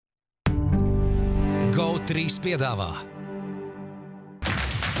GO3 piedāvā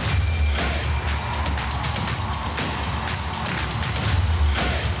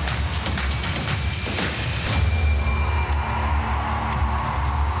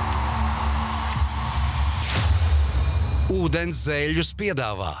Ūdenszeļļus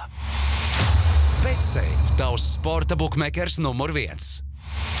piedāvā VEF, tavs sporta bukmekers numur 1.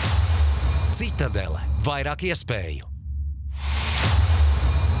 Citadele, vairāki iespēju.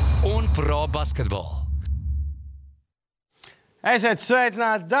 Un pro basketbolu. Esiet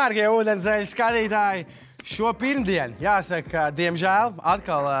sveicināti, dārgie Ūdenszeļļu skatītāji! Šo pirmdienu, jāsaka, diemžēl,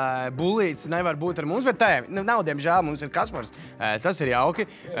 atkal bullīts nevar būt ar mums, bet tā nav diemžēl, mums ir Kaspars. Tas ir jauki.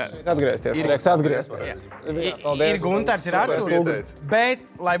 Atgriezties. Ir Guntars, ir Artūrs. Bet,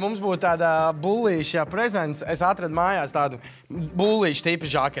 lai mums būtu tāda bullīša prezence, es atradu mājās tādu bullīša tipu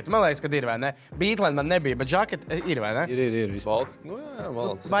žaketu. Man liekas, kad ir, vai ne? Beatlēn man nebija, bet žaketi ir, vai ne? Ir. Valsts. Nu jā,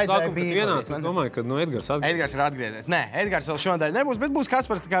 valsts. Sākam, kad vienāds, es domāju, ka Edgars atgriezies. Edgars ir atgriezies. Nē, Edgars vēl šodien nebūs, bet būs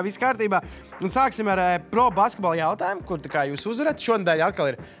Kaspars, tā kā viss kārtībā. Un sāksim ar pro basketbola jautājumu, kur tā kā jūs uzarat. Šonedēļ atkal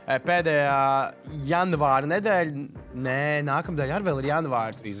ir pēdējā janvāra nedēļa. Nē, nākamdēļ arī vēl ir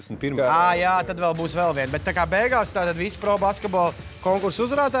janvārs. 31. Jā, tad vēl būs vēl viena. Bet tā kā beigās tātad visi pro basketbola konkursu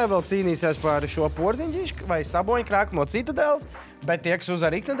uzvarētāji vēl cīnīsies par šo porziņģīšu vai saboņu krāku no Citadeles. Bet tie, kas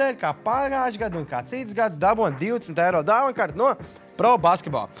uzvar iknedēļ, kā pagājuši gadu un kā cits gads, dabūna 20 eiro dāvanu no pro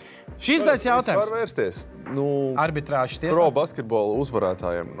basketbola. Šis dēļ jautājums. Var vērsties. Arbitrāžas tiesā. Pro basketbola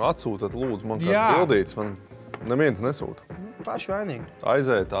uzvarētājiem. Atsūtat lūdzu man kāds bildīts. Man neviens nesūta. Paši vainīgi.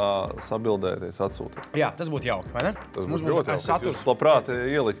 Aiziet, sabildēties, atsūtat. Jā, tas būtu jauki, vai ne? Tas būtu ļoti jauki. Jūs labprāt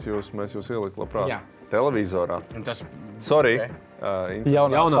ielikt mēs jūs ielikt labprāt. Jā. Televizorā. Un tas... Sorry.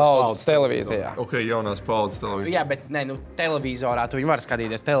 Jaunās paudzes televīzijā. Ok, jaunās paudzes televīzijā. Jā, bet televizorā tu viņu var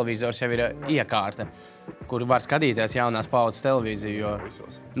skatīties. Televizors jau ir iekārta, kur var skatīties jaunās paudzes televīziju,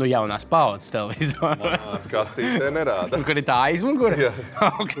 jo jaunās paudzes televizoros. Kastītē nerāda. Un kur ir tā aizmugure? Jā.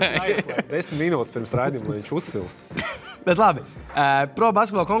 Okay. 10 minūtes pirms raidījuma, lai viņš uzsilst. Bet labi, pro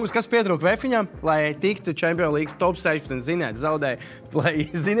basketbola konkurss, kas pietrūka VEFiņam, lai tiktu Čempionu līgas top 16, ziniet, zaudēja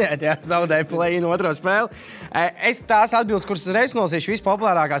play-in otro spēli. Es tās atbildes, kuras reiz nolasīšu,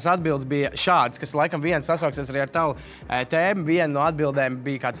 vispopulārākās atbildes bija šādas, kas laikam viens sasauksies arī ar tavu tēmu. Viena no atbildēm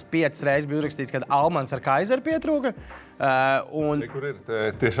bija kāds 5 reizes bija uzrakstīts, kad Almans ar Kaizeru pietrūka. Kur ir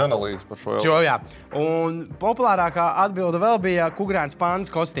tieši analīze par šo jautājumu? Jā. Un populārākā atbilde vēl bija Kugrāns Pandas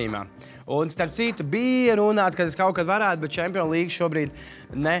kostīmā. Un starp citu bija runāts, ka tas kaut kad varētu, bet Čempionu līga šobrīd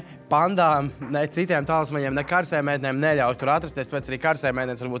ne pandām, ne citiem talismaņiem, ne karsēmētnēm neļauj tur atrasties. Tāpēc arī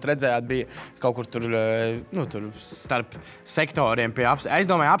karsēmētnes varbūt redzējāt bija kaut kur tur starp sektoriem. Es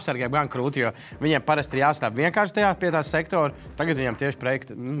domāju, apsargiem gan krūti, jo viņiem parasti ir jāstāv vienkārši tajā pie tās sektora. Tagad viņam tieši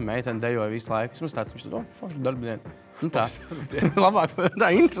projekta meitene dejoja visu laiku. Es mums tāds, viņš tad, forši darbdienu. Tā, labāk, tā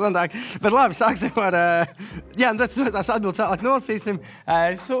interesantāk. Bet labi, sāksim ar... tad tās atbildes vēlāk nolasīsim.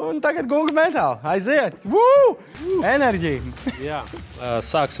 Un tagad gunga metāli. Aiziet! Enerģija! Jā,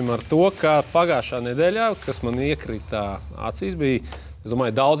 sāksim ar to, ka pagājušā nedēļā, kas man iekrita acīs, bija, es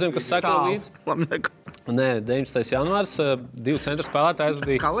domāju, daudziem, kas seko līdzi. Nē, 19. janvārs, 2 centra spēlētāji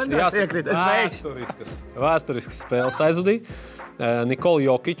aizvadīja. Kalendārs iekrita, vēsturiskas spēles aizvadīja. Nikola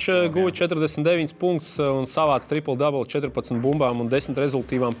Jokič guva 49 punktus un savāc triple-double 14 bumbām un 10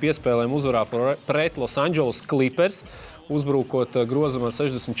 rezultīvām piespēlēm uzvarā pret Los Angeles Clippers, uzbrukot grozumu ar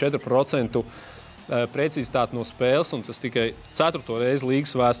 64% precizitāti no spēles. Un tas tikai 4. reizi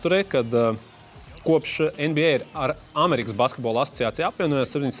līgas vēsturē, kad kopš NBA ir ar Amerikas basketbola asociāciju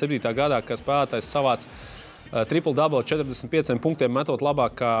apvienojās 77. gadā, kad spēlētājs savāc triple-double 45 punktiem metot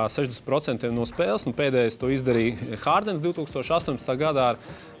labāk kā 60% no spēles. Un pēdējais to izdarīja Hardens 2018. gadā ar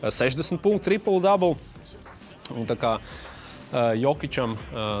 60 punktu triple-double. Un tā kā Jokičam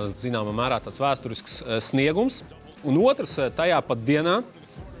zināmā mērā tāds vēsturisks sniegums. Un otrs tajā pat dienā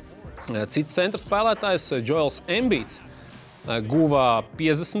cits centra spēlētājs Joels Embiids guva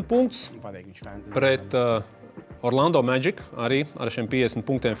 50 punktus pret Orlando Magic, arī ar šiem 50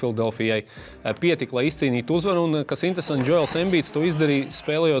 punktiem Filadelfijai pietika, lai izcīnītu uzvaru. Un, kas interesanti, Joels Embiids to izdarīja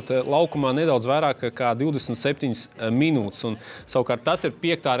spēlējot laukumā nedaudz vairāk kā 27 minūtes. Un, savukārt tas ir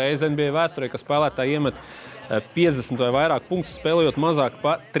 5. reize NBA vēsturē, ka spēlētāji iemet 50 vai vairāk punktus spēlējot mazāk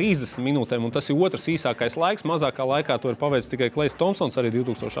par 30 minūtēm. Un tas ir otrs īsākais laiks. Mazākā laikā to ir paveicis tikai Klejs Tomsons arī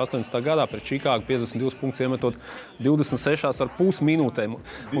 2018. gadā pret Čikāgu 52 punktus iemetot 26,5 minūtēm.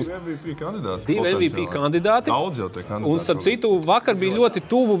 2 MVP kandidāti. 2 MVP kandidāti. Daudz jau tie kandidāti. Un starp citu, vakar bija ļoti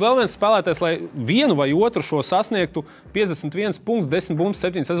tuvu vēl viens spēlētājs, lai vienu vai otru šo sasniegtu. 51 punkts, 10 bumbas,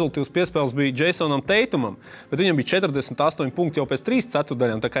 7 rezultīvas piespēles bija Jasonam Tatumam. Bet viņam bija 48 punkti jau pēc 3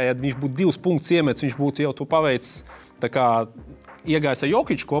 ceturdaļām. Tā kā, ja viņš būtu 2 punktus iemetis, viņš būtu jau to paveicis, tā kā iegājis ar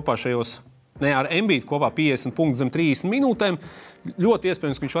Jokiču kopā šajos ar Embiidu kopā 50 punktus zem 30 minūtēm. Ļoti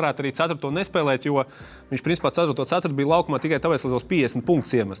iespējams, ka viņš varētu arī 4. nespēlēt, jo viņš principā 4. bija laukumā tikai tāpēc, lai tos 50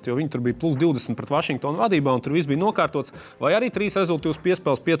 punktus iemest, jo viņi tur bija plus 20 pret Vašingtonu vadībā, un tur viss bija nokārtots, vai arī 3 rezultātus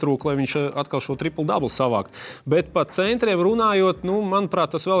piespēles pietrūka, lai viņš atkal šo triple-double savākt. Bet par centriem runājot, manuprāt,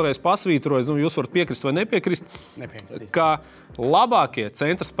 tas vēlreiz pasvītrojas, jūs varat piekrist vai nepiekrist, ka labākie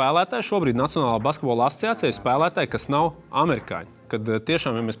centra spēlētāji šobrīd Nacionālā basketbola asociācijā spēlētāji, kas nav amerikāņi. Kad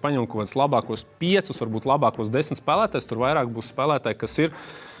tiešām, ja mēs paņemam kaut kādus labākos 5, varbūt labākos 10 spēlētājus, tur vairāk būs spēlētāji, kas ir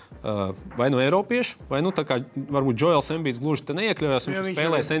vai no eiropieši, vai tā kā varbūt Joels Embiids gluži te neiekļaujās, viņš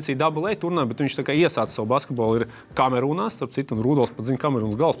spēlēja NCAA turnā, bet viņš tā kā iesāca savu basketbolu ir Kamerūnās, starp citu, un Rūdolfs pat zina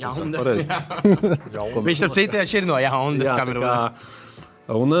Kamerūnas galvaspilsētu, pareizi. Viņš starp citu ir no Jaundas Kamerūnā.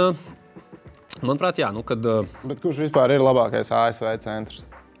 Un, manuprāt, kad... Bet kurš vispār ir labākais ASV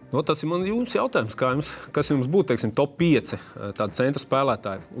centrs? Tas ir man jums jautājums, kas jums būtu, teiksim, top 5 tādi centra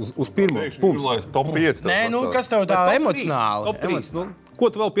spēlētāji uz pirmo punktu. Top 5. Nē, kas tev tā emocionāli? Top 3.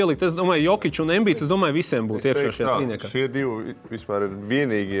 Ko tu vēl pielikt? Es domāju, Jokič un Embiids, es domāju, visiem būtu iekšā šajā trīniekā. Šie divi vispār ir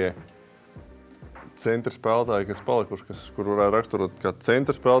vienīgie centra spēlētāji, kas palikuši, kur varētu raksturot kā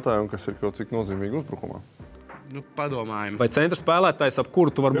centra spēlētāji un kas ir kaut cik nozīmīgi uzbrukumā. Padomājam. Vai centra spēlētājs, ap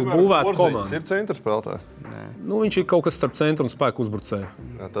kuru tu varbūt būvētu komandu? Ir centra spēlētāji. Viņš ir kaut kas starp centru un spēku uzbrucēju.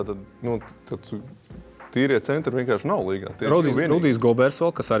 Tad tīrie centri vienkārši nav līgā. Rudijs Gobers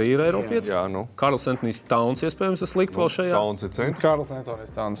vēl, kas arī ir eiropietis. Karls Antonijs Towns, iespējams, es liktu vēl šajā. Towns ir centrs. Karls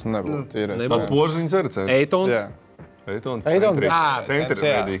Antonijs Towns nebūtu tīries. Tad Porziņš arī centrs. Eitons. Centrs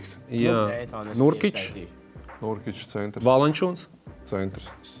ir vedīgs. Nurkičs centrs. Valančuns. Centrs.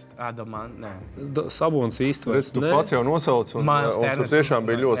 Sabons īsti vairs. Tu pats jau nosauc, un tur tiešām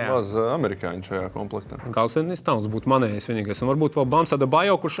bija ļoti maz amerikāņu šajā komplektā. Karls Antonijs Towns būtu manējais vienīgais. Un varbūt vēl Bams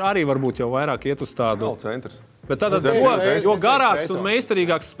Adebayo, kurš arī varbūt jau vairāk iet uz tādu. Nav centrs. Bet tātad, jo garāks un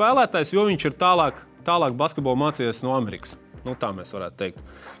meistarīgāks spēlētājs, jo viņš ir tālāk basketbolu mācījies no Amerikas. Tā mēs varētu teikt.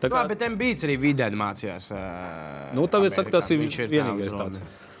 Bet Embiids arī vidēni mācījās. Tāpēc saka, tas ir vienīgais tāds.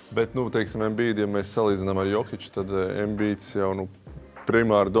 Bet, teiksim, Embiid, ja mēs salīdzinām ar Jokiču, tad Embiids jau,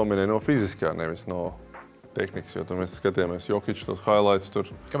 primāri dominē no fiziskā, nevis no tehnikas, jo mēs skatījāmies Jokiču tos highlights tur.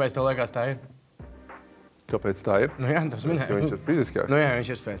 Kāpēc tev liekas tā ir? Kāpēc tā ir? Tas minēja. Ka viņš ir fiziskāks.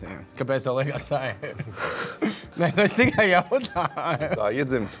 Viņš ir spēcīgāks. Kāpēc tev liekas tā ir? Es tikai jautāju. Tā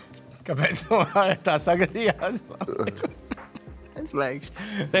iedzimts. Kāpēc tā sagadījās?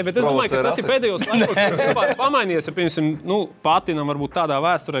 Nē, bet es domāju, ka tas ir pēdējos laikos, kas vispār pamainījies. Ja, piemēram, Patinam varbūt tādā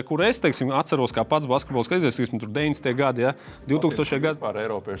vēsturē, kur es, atceros, kā pats basketbols skatīties, tur 90. gadi, 2000. gadi.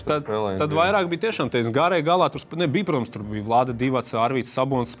 Tad vairāk bija tiešām gārēji galā. Bija, protams, tur bija Vlada Divats, Arvīts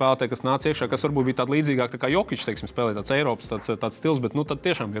Sabons spēlētāji, kas nāca iekšā, kas varbūt bija tāda līdzīgāk tā kā Jokičs, spēlēja tāds Eiropas tāds stils, bet tad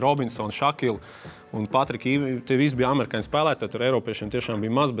tiešām bija Robinson, Šakil un Patriki. Tie visi bija amerikāņu spēlētāji, tur Eiropiešiem tiešām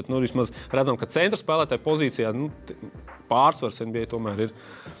bija maz, bet vismaz redzam, ka centra spēlētāja pozīcijā pārsvars NBA tomēr ir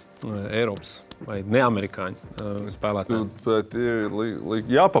Eiropas vai neamerikāņu spēlētāji.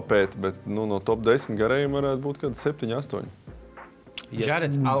 Jāpapēta, bet no top 10 garējiem varētu būt kāds 7, 8.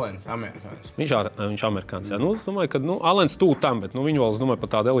 Jareds Alens, amerikāns. Viņš amerikāns, jā. Es domāju, ka Alens tūl tam, bet viņu vēl, es domāju,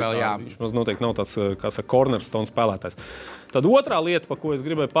 par tādu elitāru. Viņš maz noteikti nav tāds, kā saka, cornerstone spēlētājs. Tad otrā lieta, par ko es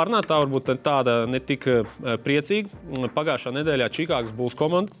gribēju parunāt, tā varbūt tāda ne tik priecīga. Pagājušā nedēļā Čikāgas Bulls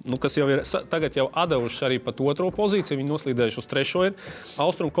komanda, kas jau ir tagad jau atdevuši arī pat otro pozīciju, viņi noslīdējuši uz 3.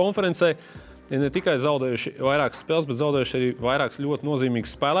 Austrumu konferencē. Ne tikai zaudējuši vairākas spēles, bet zaudējuši arī vairākas ļoti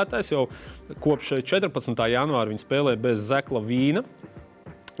nozīmīgas spēlētājs. Jau kopš 14. janvāra viņi spēlē bez Zekla Vīna.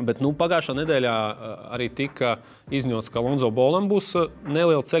 Bet pagājušā nedēļā arī tika izņots, ka Lonzo Bolam būs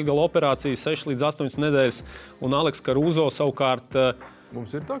neliela ceļgala operācija 6 līdz 8 nedēļas. Un Aleks Karuzo savukārt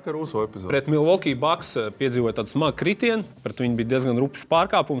mums ir tā Karuzo epizode. Pret Milwaukee Bucks piedzīvoja tādu smagu kritienu. Pret viņu bija diezgan rupšs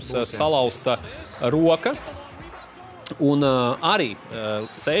pārkāpums, salauzta roka. Un arī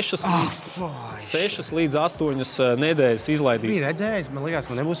 6 līdz 8 nedēļas izlaidīs. Bija redzējis, man liekas,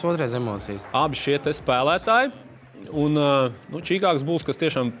 ka nebūs otrais emocijas. Abi šie spēlētāji. Un Čikāgas Bulls, kas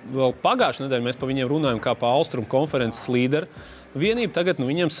tiešām vēl pagājušajā nedēļā mēs par viņiem runājam kā par Austrumu konferences līderi. Vienība tagad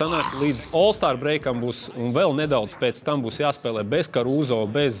viņiem sanāk līdz All-Star breakam būs, un vēl nedaudz pēc tam būs jāspēlē bez Karuzo,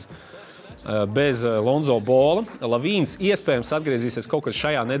 bez Lonzo Bola. Lavīns iespējams atgriezīsies kaut kad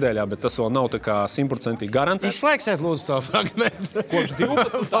šajā nedēļā, bet tas vēl nav tā kā 100% garantēts. Izslēgsies, lūdzu, to fragmentu.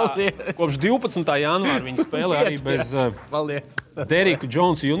 Kopš 12. janvāra viņi spēlē arī bez Derika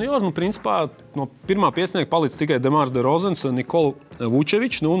Jonesa juniora. Principā no pirmā piecinieka palicis tikai Demārs DeRozans, Nikola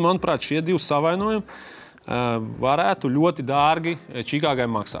Vučevičs. Un, manuprāt, šie divi savainojumi varētu ļoti dārgi Čikāgai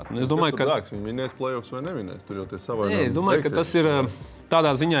maksāt. Es domāju, ka dārgs, viņi vinēs playoffs vai nevinēs? Tur jau tie savainojumi. Es domāju, ka tas ir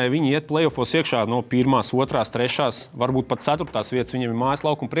tādā ziņā, ja viņi iet play-offos iekšā no 1., 2., 3., varbūt pat 4. vietas, viņiem ir mājas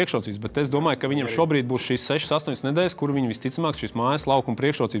laukuma priekšrocības, bet es domāju, ka viņiem šobrīd būs šīs 6-8 nedēļas, kur viņi visticamāk šīs mājas laukuma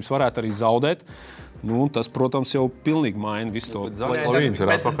priekšrocības varētu arī zaudēt. Nu, tas, protams, jau pilnīgi maina visu to.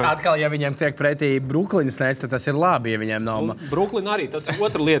 Bet atkal, ja viņiem tiek pretī Brooklynas nec, tad tas ir labi, ja viņiem nav. Brooklyna arī, tas ir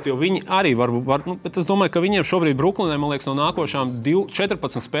otra lieta, jo viņi arī var bet es domāju, ka viņiem šobrīd Brooklynai, man liekas, no nākošām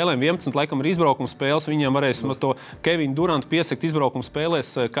 14 spēlēm, 11 laikam ir izbraukuma spēles, viņiem varēs to Kevinu Durantu piesakt izbraukuma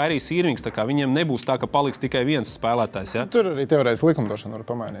spēlēs Kairijs Irvings, tā kā viņiem nebūs tā, ka paliks tikai viens spēlētājs, ja? Tur arī teorētiski likumdošana var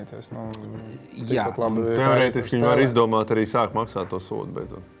pamainīties. Jā, teorētiski viņi var izdomāt arī sāk maksāt to sodu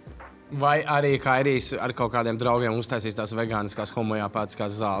beidzot. Vai arī Kairijs ar kaut kādiem draugiem uztaisīs tās vegāniskās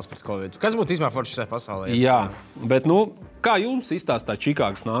homeopātiskās zāles pret Covid. Kas būtu īstenībā forši šai pasaulē? Jā, bet kā jums izstāstā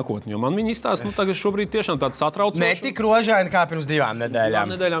Čikāgas nākotni? Jo man viņi izstāsta, tagad šobrīd tiešām tāds satraucošs. Ne tik rožaini kā pirms 2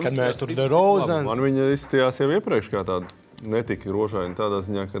 nedēļām. Kad mēs tur DeRozans. Man viņa izstījās jau iepriekš kā tāda netika rožaini tādā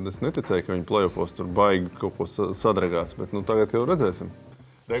ziņā, kad es neticēju, ka viņi play-offos tur baigi kaut ko sadragās. Bet tagad jau redzēsim.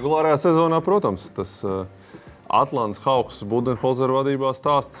 Regulārajā sezonā, protams, tas Atlantas Hawks Budenholzer vadībā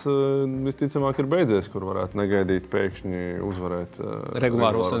stāsts visticamāk ir beidzies, kur varētu negaidīt pēkšņi uzvarēt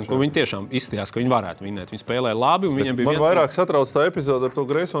regulāro sezonu, kur viņi tiešām izstījās, ka viņi varētu vinēt. Viņi spēlēja labi un viņiem bija man vairāk satrauc tā epizode ar to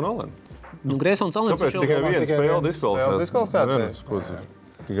Greysonu Allenu. Greysons Allens Kāpēc tikai viena spēle diskvalifikācija?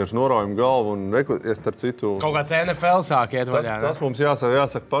 Tikai noraujam galvu un es starp citu... Kaut kāds NFL sāk iet vaļā. Tas mums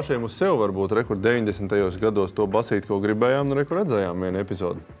jāsaka pašiem uz sevi varbūt. 90. gados to basīt, ko gribējām, redzējām vienu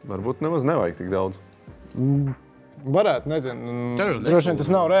epizodi. Varbūt nemaz nevajag tik daudz. Varētu, nezinu. Droši vien tas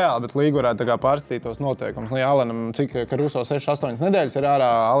nav reāli, bet līga varētu pārskatīt tos noteikumus. Jā, Alenam, cik Karuso 6-8 nedēļas ir ārā,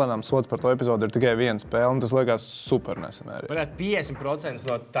 Alenam sods par to epizodu ir tikai viena spēle, un tas liekas super nesamērīgi. Varētu 50%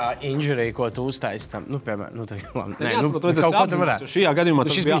 no tā injury, ko tu uztaisi tam, piemēram, tas apzināts, jo šajā gadījumā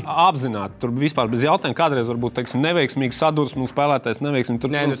tas bija apzināti. Tur vispār bez jautājuma kādreiz varbūt, teiksim, neveiksmīgi sadursme un spēlētājs neveiksmīgi.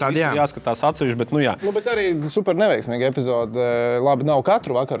 Tur jāskatās atsevišķi, bet jā. Bet arī super neveiksmīga epizode. Labi, nav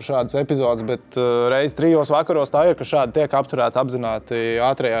katru vakaru šādas epizodes, bet reiz 3 vakaros tā ka šādi tiek apturēti apzināti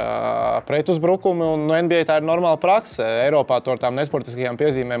ātrie pretuzbrukumi, un no NBA tā ir normāla prakse. Eiropā to ar tām nesportiskajām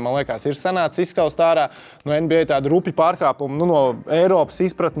piezīmēm, man liekas, ir sanācis izskaust ārā. No NBA tāda rupi pārkāpuma, no Eiropas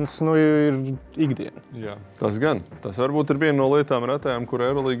izpratnes, ir ikdiena. Jā, tas gan. Tas varbūt ir viena no lietām retajām, kur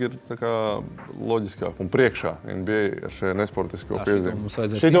Eurolīga ir tā kā loģiskāk un priekšā NBA ar šajā nesportisko piezīmi.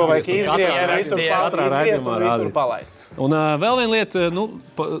 Šito vajag izgriezt un visur palaist. Un vēl viena lieta,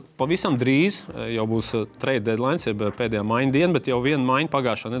 pavisam drīz jau būs trade deadline, pēdējā maiņa diena, bet jau viena maiņa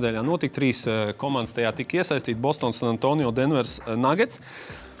pagājušā nedēļā notika. 3 komandas tajā tika iesaistīti - Boston, San Antonio, Denvers Nuggets.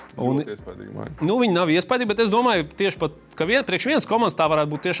 Viņi nav iespaidīgi, bet es domāju, tieši pat, ka priekš vienas komandas tā varētu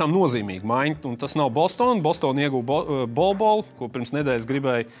būt tiešām nozīmīga maiņa. Un tas nav Boston. Boston ieguva bolu, ko pirms nedēļas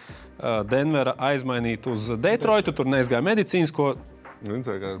gribēja Denvera aizmainīt uz Detroitu. Tur neizgāja medicīnisko.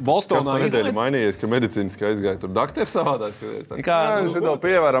 Bostonā nedēļa mainījies, ka medicīniski aizgāja tur dakters savādāk. Šito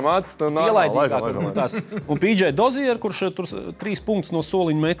pievēram acis, ielaidīgāk. Un PJ Dozier, kurš tur 3 punktus no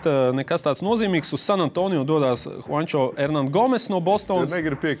soliņa meta, nekas tāds nozīmīgs. Uz San Antonio dodās Juancho Hernan Gomes no Bostonas. Es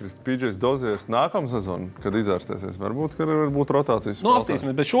negribu piekrist. PJ Doziers nākamā sezona, kad izārstēsies. Varbūt rotācijas.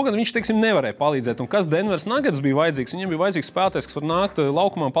 Apstīsimies, bet šogad viņš, teiksim, nevarēja palīdzēt. Un kas Denvers Nuggets bija vajadzīgs? Viņiem bija vajadzīgs spēlētājs, kas var nākt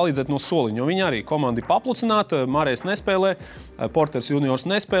laukumā palīdzēt no soliņa. Jo viņi arī komandi paplucināta, Mārējs nespēlē, Porters juniors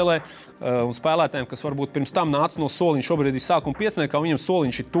nespēlē, un spēlētājiem, kas varbūt pirms tam nāca no soliņa, šobrīd ir sākuma pieciniekā, viņam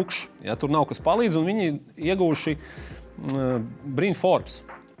soliņš ir tukšs. Ja, tur nav kas palīdz, un viņi ieguvuši Bryn Forbes,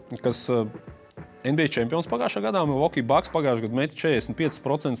 kas NBA čempions pagājušā gadā, Milwaukee Bucks pagājušā gadā meta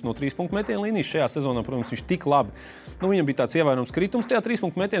 45% no 3-punktu metienu līnijas. Šajā sezonā, protams, viņš tik labi. Viņam bija tāds ievērojams kritums tajā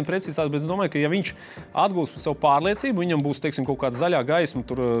 3-punktu metienu precizitātē, bet es domāju, ka ja viņš atgūs savu pārliecību, viņam būs, teiksim, kaut kāda zaļā gaisma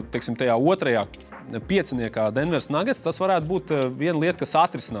tur, teiksim, tajā otrajā pieciniekā Denvers Nuggets. Tas varētu būt viena lieta, kas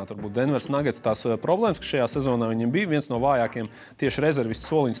atrisināt varbūt Denvers Nuggets tās problēmas, kas šajā sezonā viņam bija viens no vājākiem tieši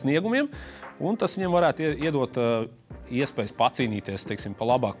rezervistu soliņu sniegumiem, un tas viņam varētu iedot iespējas pacīnīties, teiksim, pa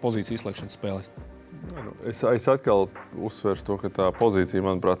labāku pozīciju izslēgšanas spēlēs. Es atkal uzsveršu to, ka tā pozīcija,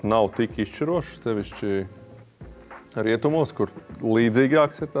 manuprāt, nav tik izšķiroša, sevišķi rietumos, kur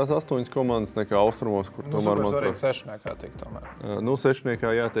līdzīgākas ir tās 8 komandas nekā austrumos, kur tomēr, manuprāt, sešniekā tiek tomēr.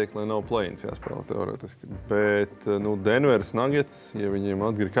 Sešniekā jātiek, lai nav play-ins jāspēlē teorētiski. Bet, Denveras Nuggets, ja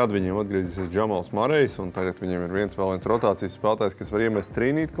kad viņiem atgriezīsies Džamals Marejs, un tagad viņiem ir vēl viens rotācijas spēlētājs, kas var iemest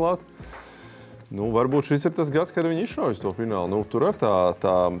trīnīt klāt, Varbūt šis ir tas gads, kad viņi izšaujas to finālu. Tur ar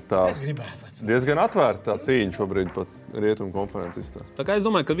tā diezgan atvērta tā cīņa šobrīd pat rietumu konferences. Tā kā es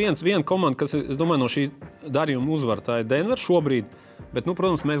domāju, ka viena komanda, kas, es domāju, no šī darījuma uzvar, tā ir Denver šobrīd. Bet,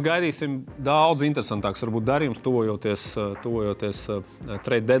 protams, mēs gaidīsim daudz interesantāks, varbūt darījums tuvojoties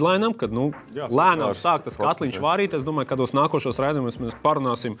trade deadline'am, kad, lēnām sāk tas katliņš vārīt. Es domāju, ka kādos nākošos raidījumos mēs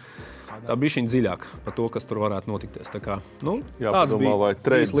parunāsim tā bišķiņ dziļāk par to, kas tur varētu notikties. Tā kā, tāds bija vai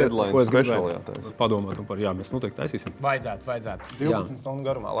trade deadline ko es special gribēju padomāt par, mēs noteikti taisīsim. Vajadzētu. 12 stundu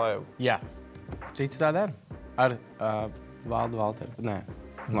garumā laivu. Jā. Citi tā dara? Ar Valdu Valteru? Nē.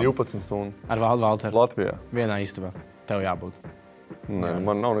 12 stundu. Ar Valdu Valteru? Latvijā. Vienā istabā. Tev jābūt. Nē,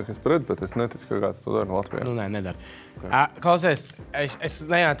 man nav nekas pret, bet es neticu, ka kāds to dara Latvijā. Nē, nedara. Klausies, es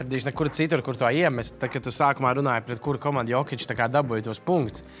neatradīšu nekur citur, kur to iemest. Tā, kad tu sākumā runāji, pret kuru komandu Jokić tā kā dabūja tos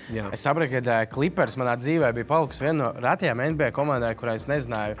punktus. Jā. Es sapratu, ka Clippers manā dzīvē bija palikusi viena no retajām NBA komandai, kurā es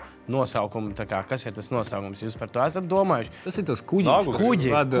nezināju nosaukumu. Tā kā, kas ir tas nosaukums? Jūs par to esat domājuši? Tas ir tas kuģis.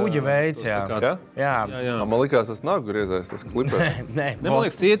 Kuģi veids, jā. Jā. Man likās, tas nav griezējis, tas Clippers. Nē, man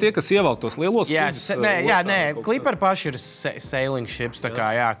liekas, tie, kas ievelk tos lielos kuģis. Nē, Clipper paši ir sailing ships, tā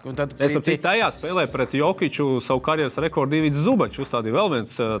kā, jā. Es saprotu, tajā spēlē pret Jokiću savu karjeras rekordu Dīvids Zubačs uzstādīja vēl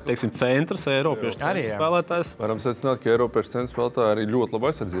viens, centrs, eiropiešu spēlētājs. Varam secināt, ka eiropiešu centra spēlētāji arī ļoti labi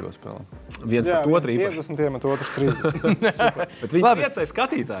aizsardzībā spēlē. Viens pat otru īpaši. 50 iemet, otrs 30. Bet viņi priecēja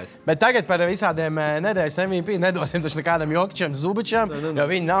skatītājs. Bet tagad par visādiem nedēļas MVP nedosim taču nekādam Jokićam, Zubačam, jo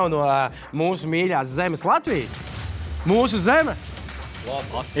viņi nav no mūsu mīļās zemes Latvijas. Mūsu zeme?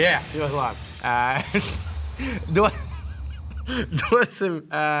 Labi. Jā, ļoti labi. Dosim...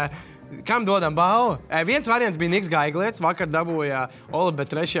 Kam dodam balvu? Viens variants bija Niks Gaiglietis. Vakar dabūja Olibet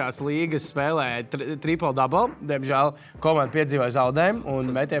 3. līgas spēlē triple-double. Diemžēl komanda piedzīvoja zaudējumu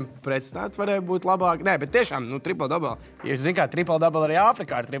un metiem pretstāti varēja būt labāk. Nē, bet tiešām, triple-double. Jūs zināt, kā triple-double arī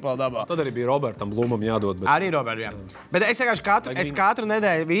Āfrikā ir triple-double. Tad arī bija Robertam Blumam jādod. Bet... Arī Robertam, jā. Bet es vienkārši katru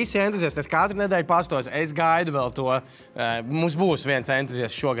nedēļu, visi entuziasti, es katru nedēļu pastos, es gaidu vēl to. Mums būs viens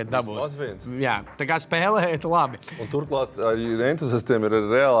entuziasts šogad dabūs. Jā, tā kā spēlējat labi. Un turklāt arī entuziastiem ir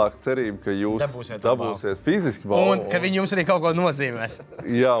reālāka cerība, ka jūs dabūsiet fiziski balvu. Un ka viņi jums arī kaut ko nozīmēs.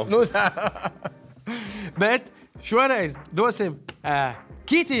 Jā. Bet šoreiz dosim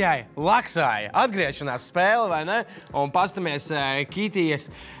Kitijai Laksājai atgriešanās spēle, vai ne? Un pastamies Kitijas,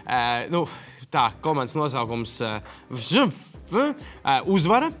 komandas nosaukums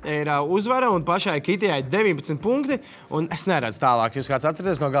uzvara, ir uzvara, un pašai Kitijai 19 punkti, un es neredzu tālāk. Jūs kāds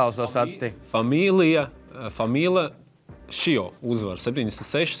atceraties no galas to statistiku? Famīla Šio uzvar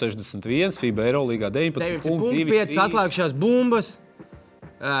 76-61, FIBA Līgā 19 punkti, 5 atlikušās bumbas,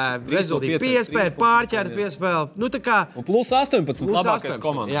 rezultāti piespēja, pārķērt piespēle. Un plus 18 labākais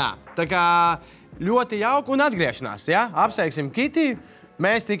komandas. Jā, tā kā ļoti jauka un atgriešanās. Ja? Apsveiksim Kitiju.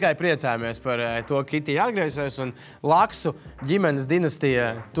 Mēs tikai priecājamies par to, ka Kitija atgriezīsies un Laksu ģimenes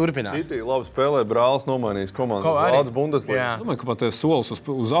dinastija turpinās. Kitija labi spēlē, brālis nomainījis komandu uz Vācu Bundeslīgu. Domāju, ka pat solis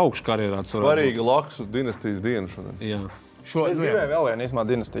uz augšu karjerā. Svarīga Laksu dinastijas diena šodien. Jā. Es gribēju vēl vienu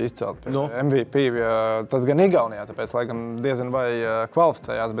dinastiju izcelt pie MVP. Tas gan Igaunijā, tāpēc laikam diezgan vai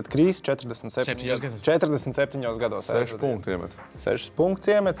kvalificējās, bet Krīs 47 gados. 6 punkti iemet. 6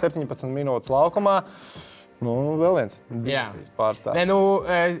 punkti iemet, 17 minūtes laukumā. Vēl viens dinastijas pārstāvs.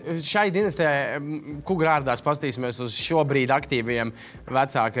 Šai dinastijai Kugrārdās pastīsimies uz šobrīd aktīviem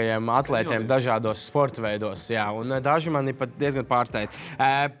vecākajiem atlētiem dažādos sporta veidos. Jā, un daži mani pat diezgan pārsteidz.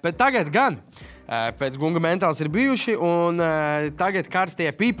 Bet tagad gan pēc gunga mentāls ir bijuši, un tagad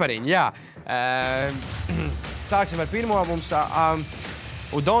karstie pipariņi. Jā. Sāksim ar pirmo mums.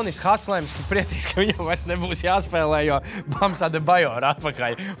 Udonis Haslems, priecīgs, ka viņam vairs nebūs jāspēlē, jo Bams Adebayo ir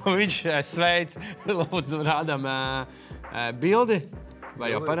atpakaļ. Un viņš sveic, lūdzu, rādam bildi. Vai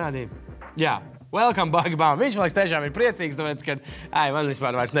jau parādīja? Jā. Welcome back, Bam. Viņš, man liekas, tiešām ir priecīgs, tāpēc, ka man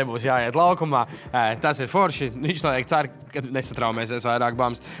vispār vairs nebūs jāiet laukumā. Tas ir forši. Viņš noteikti cer, ka nesatraumēsies vairāk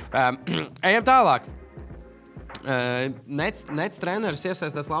Bams. Ejam tālāk. Nets treneris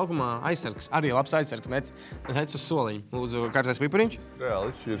iesaistās laukumā aizsargs. Arī labs aizsargs Nets uz soliņu. Lūdzu, karstais pipariņš.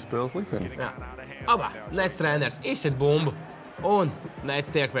 Reāli izšķīra spēles likteņu. Abā, Nets treneris izsit bumbu. Un Nets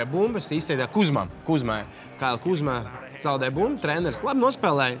tiek pie bumbas, izsēdā Kuzmai. Kaila Kuzmā zaudē bumbu, treneris labi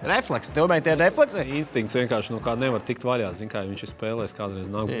nospēlēja. Refleks. Domāju, tie ir refleksi? Instinkts vienkārši no kā nevar tikt vaļā. Zin kā viņš ir spēlējis kādreiz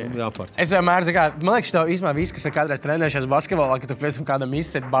nav jāpārķer. Es vienmēr, man liekas, tev īstenībā viss, kas ir kādreiz trenējušies basketbolā, ka tu piesam kādam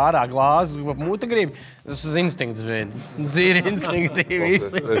izset bārā glāzi, muta grib. Tas instinkts bija. Dzīri instinktīvi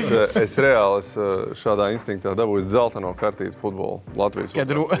visi. Es reāli šādā instinktā dabūju dzelteno kartīti futbolu Latvijas.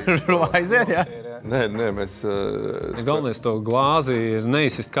 Kad aiziet, jā? Nē, mēs... Galvenais to glāzi ir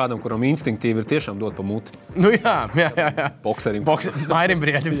neizsist kādam, kuram instinktīvi ir tiešām dot pa muti. Nu jā. Bokserim. Mairim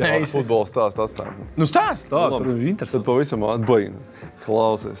brieķim neizsist. Futbola stāstu atstājam. Nu stāst! Tā, tur ir Tad interesanti. pavisam atbaini.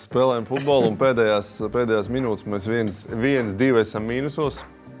 Klausies, spēlējam futbolu un pēdējās minūtes mēs 1-2 esam mīnusos.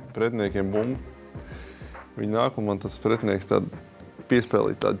 Pretiniekiem bumbu. Viņi nāk un man tas pretinieks tādu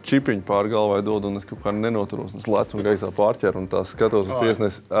piespēlīt tādu čipiņu pār galvai dod, un es kaut kā nenoturos. Es lecu un gaisā pārķeru un tā skatos uz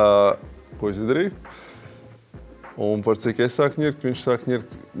tiesnesi, ko es izdarīju. Un par cik es sāku ņirkt, viņš sāk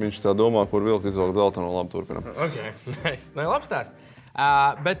ņirkt. Viņš tā domā, kur vilkt izvalkt zelta no labi turpinam. Ok, nice. Labs stāsts.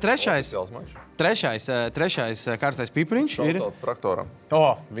 Bet trešais karstais pipariņš ir... Šautauts traktoram.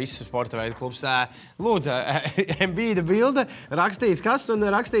 Visu sporta veidu klubs. Lūdzu, Embiida bilde, rakstīts kas un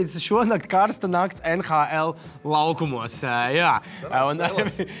rakstīts šonakt karsta nakts NHL laukumos. Jā.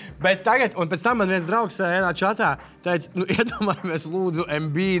 Bet tagad, un pēc tam man viens draugs vienā čatā teica, iedomājamies lūdzu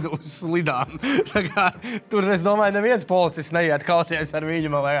Embiidu uz slidām. Tā kā tur, es domāju, neviens policists neiet kauties ar viņu,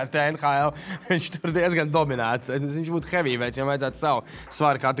 man liekas, tie NHL. Viņš tur diezgan dominēts. Viņš būtu heavyweights, ja vajadzētu savu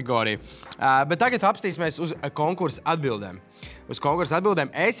svaru kategoriju. Bet tagad apstīsimies uz konkursa atbildēm. Uz konkursa atbildēm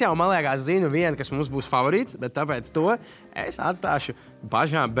es jau, man liekas, zinu vienu, kas mums būs favorīts, bet tāpēc to es atstāšu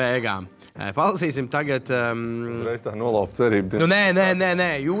pašām beigām. Palasīsim tagad... Uzreiz tā nolaupa cerību.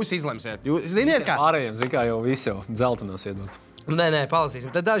 Nē, jūs izlemsiet. Jūs ziniet, kā? Pārējiem, zin kā jau visi jau dzeltenās iedots. Nē, palasīsim.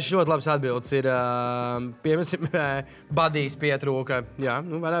 Tad dažas ļoti labas atbildes ir, piemēram, Badijs pietrūka. Jā,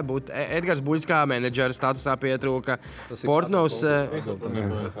 varētu būt Edgars Buļs kā menedžera statusā pietrūka. Portnovs.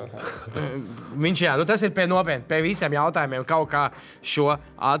 Viņš, jā, tas ir pie nopietni, pie visiem jautājumiem kaut kā šo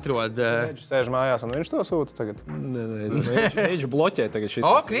atrod. Viņš sēž mājās un viņš to sūta tagad. Nē, viņš bloķē tagad šī.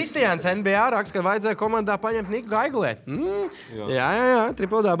 Kristiāns NBA raksta, ka vajadzēja komandā paņemt Niku Gaigulēt. Jā,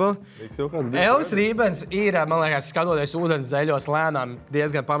 triple-double. Elvis Rībens ir, man liekas, skatoties Ūdenszeļļos lēnām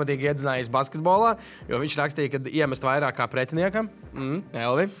diezgan pamatīgi iedzinājies basketbolā, jo viņš rakstīja, ka iemest vairāk kā pretiniekam.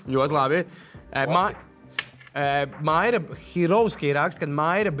 Elvi, ļoti labi. Maira Hirovski raksta, ka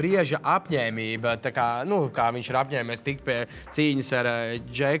Maira brieža apņēmība, tā kā, kā viņš ir apņēmies tikt pie cīņas ar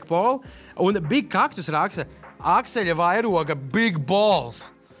Džeiku Polu. Un Big Kaktus raksta, Akseļa vairoga Big Balls.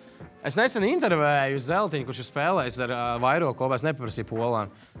 Es nesen intervēju Zeltiņu, kurš ir spēlējis ar vairogu kopā, es nepaprasīju Polā.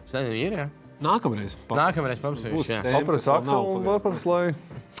 Es nezinu, ir, jā? Nākamreiz paprasīšu. Papras Akselu un papras, lai...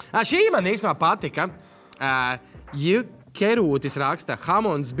 Šī man īstenībā patika. Kerūtis raksta,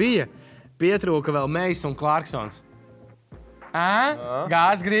 Hamons bija, pietrūka vēl Mejs un Clarksons.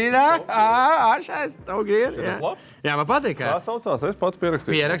 Gāz grīdā. Šais, tavu grīdu. Jā, man patīk. Tā saucās, es pats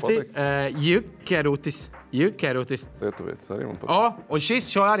pierakstīju. Kerutis. Lietuvietis arī man patīk. Un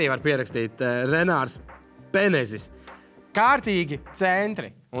šo arī var pierakstīt. Renārs Penezis. Kārtīgi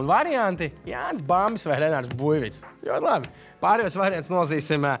centri. Un varianti Jānis Bambis vai Renārs Buļvits. Ļoti labi. Pārējos variants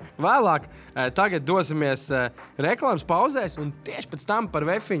nolasīsim vēlāk. Tagad dosimies reklāmas pauzēs un tieši pēc tam par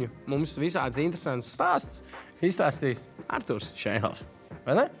vefiņu mums visāds interesants stāsts izstāstīs Artūrs Šeihovs.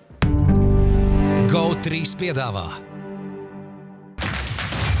 Vai ne? GO3 piedāvā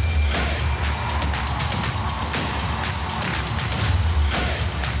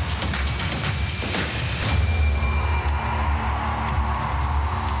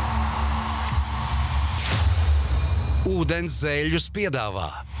Ūdenszeļļus piedāvā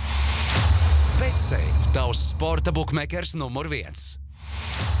VEF, tavs sporta bukmekers numur 1.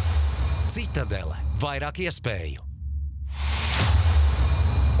 Citadele, vairāk iespēju.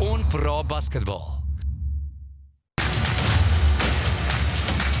 Un pro basketbolu.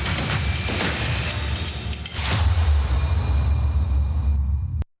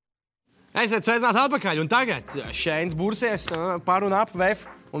 Esiet sveicināti atpakaļ, un tagad Šeins bursies par un ap VEF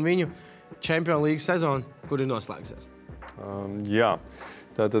un viņu Čempionu līgas sezonu, kur ir noslēgsies. Jā,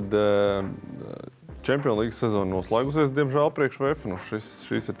 tātad Čempionu līgas sezona noslēgusies, diemžēl, priekš VEF.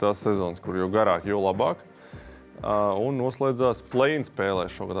 Šīs ir tās sezonas, kur jo garāk, jo labāk. Un noslēdzās play-in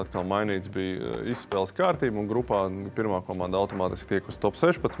spēlēs. Šogad atkal mainīts bija izspēles kārtība, un grupā pirmā komanda automātiski tiek uz top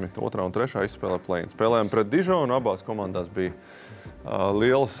 16, otrā un trešā izspēlē play-in. Spēlējām pret Dižonu, abās komandās bija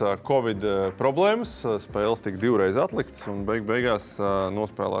lielas Covid problēmas. Spēles tika divreiz atliktas, un beigās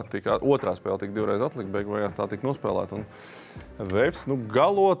otrā spēle tika divreiz atlikta, beigās tā tika nospēlēta. Un VEFs,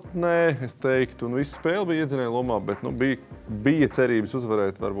 galotnē, es teiktu, visu spēli bija iedzinēja lomā, bet bija cerības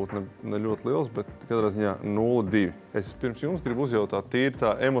uzvarēt, varbūt ne ļoti liels, bet katrā ziņā 0-2. Es pirms jums gribu uzjautāt tīri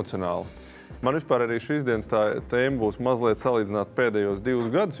tā emocionāli. Man vispār arī šīs dienas tā tēma būs mazliet salīdzināt pēdējos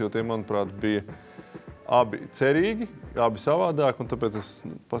 2 gadus, jo tie, manuprāt, bija abi cerīgi, abi savādāk, un tāpēc es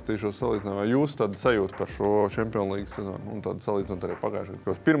pastīšos salīdzināt, vai jūs tādu sajūtu par šo Čempionu līgas sezonu, un tādu salīdzinot arī pagājušajā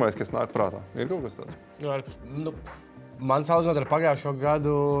gadā. Pirmais, kas nāk prātā, ir kaut kas tāds? Man salīdzinot ar pagājušo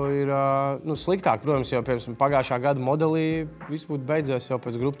gadu ir sliktāk, protams, jo piemēram pagājušā gada modelī viss būtu beidzies jau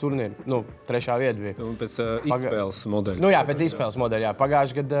pēc grupu turnīra. 3. vieta bija. Un pēc izspēles modeļa. Jā, pēc izspēles modeļa. Jā.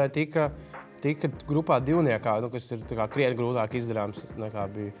 Pagājušajā gadā tika grupā divniekā, kas ir krietni grūtāk izdarāms nekā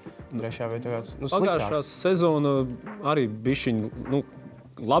bija 3. vietā. Pagājušā sezona arī bišķiņ,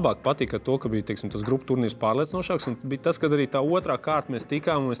 labāk patika to, ka bija tas grupu turnīrs pārliecinošāks. Un bija tas, kad arī tā otrā kārta mēs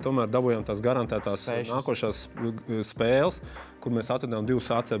tikām un mēs tomēr dabūjām tās garantētās nākošās spēles, kur mēs atradām 2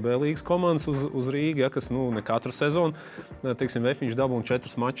 ACB līgas komandas uz Rīga, kas ne katru sezonu. VEF dabūja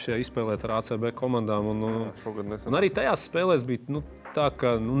 4 mačus izspēlēt ar ACB komandām. Un arī tajās spēlēs bija tā,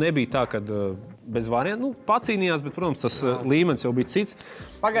 ka nebija tā, ka bez variantu pacīnījās, bet, protams, tas līmenis jau bija cits.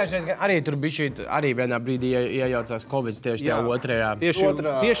 Pagājušais gan arī tur bija arī vienā brīdī iejaucās Covid tieši tajā otrajā.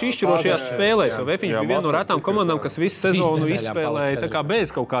 Tieši izšķirošajās spēlēs. VEF bija viena no retām komandām, kas visu sezonu izspēlēja tā kā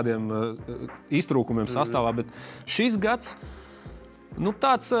bez kaut kādiem iztrūkumiem sastāvā. Bet šis gads,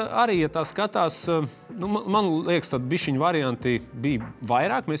 tāds arī, ja tā skatās, man liekas, tad bišķiņu varianti bija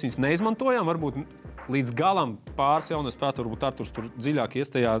vairāk. Mēs viņus neizmantojām, varbūt līdz galam pāris jaunie spēlētāji, varbūt Artūrs tur dziļāk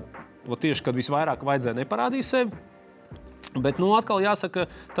iestājā, tieši, kad visvairāk vajadzēja neparādīt sevi. Bet atkal jāsaka,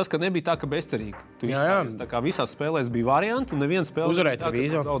 tas, ka nebija tā, ka bezcerīgi. Tā kā visās spēlēs bija varianti, un neviena spēlē uzvarēt ar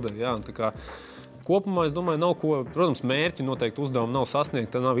vīzu. Kopumā, es domāju, nav ko, protams, mērķi noteikti uzdevumi nav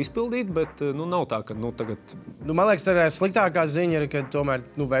sasniegti, nav izpildīti, bet nav tā, ka tagad... Man liekas, tā sliktākā ziņa ir, ka tomēr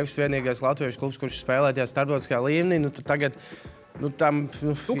VEF vienīgais latviešu klubs, kurš spēlē tajā starptautiskajā līmenī, tagad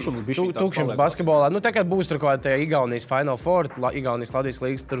tukšums basketbolā. Tagad būs tur kaut kāda Igaunijas Final Four, Igaunijas Latvijas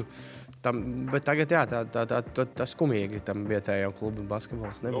līgas tur. Bet tagad, tā skumīgi tam vietējiem klubu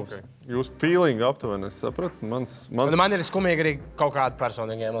basketbols nebūs. Okay. Jūs feeling aptuveni, es sapratu? Man ir skumīgi arī kaut kāda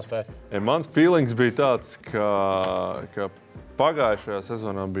personīga iemesla. Mans feelings bija tāds, ka pagājušajā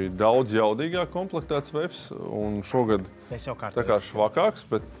sezonā bija daudz jaudīgāk komplektēts VEFs, un šogad tā kā švakāks,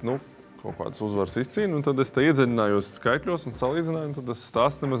 bet, kaut kādas uzvaras izcīna, un tad es te iedziļinājos skaitļos un salīdzināju, un tad tas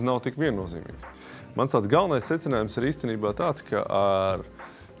stāsts nemaz nav tik viennozīmīgs. Mans tāds galvenais secinājums ir īstenībā tāds, ka ar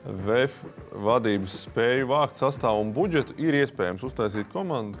VEF vadības spēju vākt sastāvu un budžetu ir iespējams uztaisīt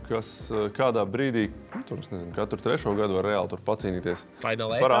komandu, kas kādā brīdī, katru 3. gadu var reāli tur pacīnīties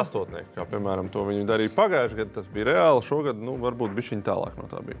par astotnieku. Kā, piemēram, to viņi darīja pagājušajā gadā, tas bija reāli, šogad, varbūt bišķiņ tālāk no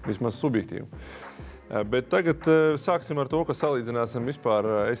tā bija, vismaz subjektīvi. Bet tagad sāksim ar to, ka salīdzināsim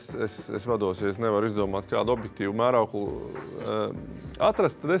vispār. Es vados, ja es nevaru izdomāt kādu objektīvu mērauklu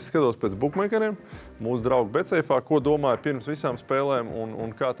atrast, tad es skatos pēc bookmakeriem, mūsu draugu BetSafe'ā, ko domāju pirms visām spēlēm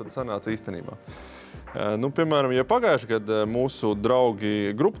un kā tad sanāca īstenībā. Piemēram, ja pagājušajā gadā mūsu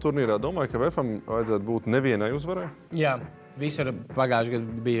draugi grupu turnīrā domāja, ka VEFam vajadzētu būt nevienai uzvarai. Jā. Visur pagājušajā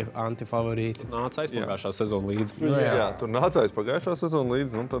gadā bija antifavorīti. Nāca aizpagājušā sezona līdzi. Jā, tur nāca aizpagājušā sezona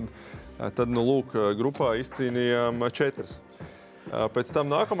līdzi, un tad grupā izcīnījām 4. Pēc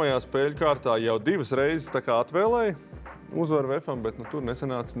tam nākamajā spēļu kārtā jau 2 reizes atvēlēja uzvaru VEFam, bet tur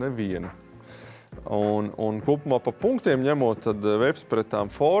nesanāca neviena. Un kopumā pa punktiem ņemot, tad VEFs pret tām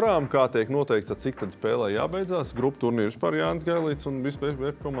forām, kā tiek noteikts, cik tad spēlē jābeidzās. Grupu turnīrus par Jānis Gailīts un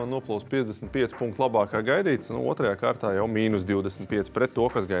VEF komanda noplaus 55 punktu labākā gaidīts. Otrajā kārtā jau -25 pret to,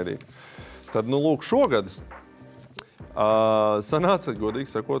 kas gaidīts. Tad, šogad sanāca,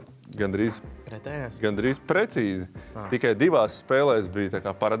 godīgi sakot, gandrīz precīzi. Tikai 2 spēlēs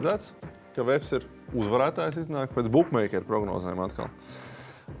bija paredzēts, ka VEFs ir uzvarētājs iznāk pēc bookmakeru prognozēm atkal.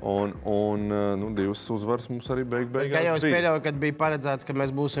 Un 2 uzvaras mums arī beigās. Kā jau es pieļauju, kad bija paredzēts, ka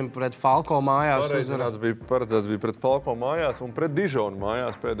mēs būsim pret Falko mājās. Paredzēts bija pret Falko mājās un pret Dižonu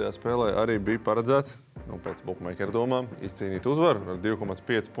mājās pēdējā spēlē arī bija paredzēts, pēc bookmakeru domām, izcīnīt uzvaru ar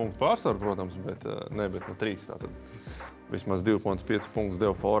 2,5 punktu pārsvaru, protams, bet 3. Tātad vismaz 2,5 punktus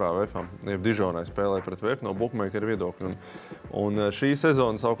deva forā VEFam. Dižonai spēlēja pret VEF no bookmakeru viedokļa. Un šī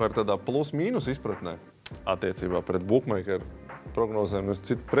sezona savukārt tādā plus-mīnus izpratnē attiecībā pret bookmakeru prognozēm. Es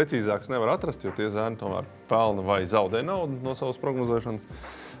citu precīzākas nevar atrast, jo tie zēni tomēr pelna vai zaudē naudu no savas prognozēšanas.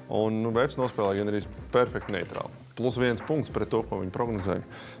 Un VEFs nospēlēja gan arī perfekti neitrāli. +1 punkts pret to, ko viņi prognozēja.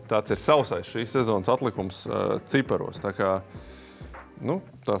 Tāds ir sausais šīs sezonas atlikums ciparos. Tā kā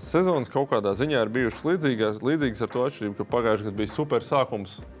tās sezonas kaut kādā ziņā ir bijušas līdzīgas ar to atšķirību, ka pagājušajā gadā bija super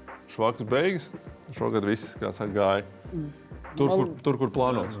sākums, švaks beigas. Šogad viss, kā saka, gāja tur, kur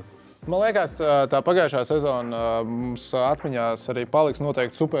plānots. Man liekas, tā pagājušā sezona mums atmiņās arī paliks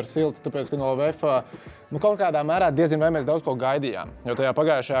noteikti super silta, tāpēc, ka no VEF kaut kādā mērā diezin vai mēs daudz ko gaidījām. Jo tajā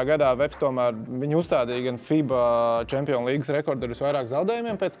pagājušajā gadā VEF tomēr viņi uzstādīja gan FIBA Čempionu līgas rekordu ar visvairāk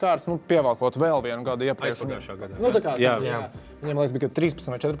zaudējumiem pēc kārtas, pievalkot vēl vienu gadu iepriekš. Aizpagājušā gadā. Jā. Viņiem, liekas, bija 13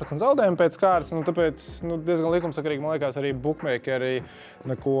 vai 14 zaudējumi pēc kārtas, tāpēc diezgan likumsakarīgi, man liekas, arī bookmakeri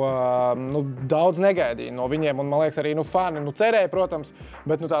neko daudz negaidīja no viņiem, un man liekas, arī fani cerēja, protams,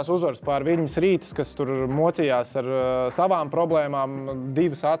 bet tās uzvaras pār viņas rītas, kas tur mocījās ar savām problēmām,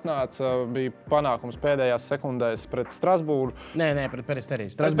 2 atnāca, bija panākums pēdējās sekundēs pret Strasbūru. Nē, pret Peristeriju.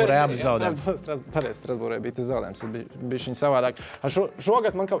 Strasbūrai abi zaudējumi. Strasbūrai bija tas zaudējums, tas bija viņa savādāk.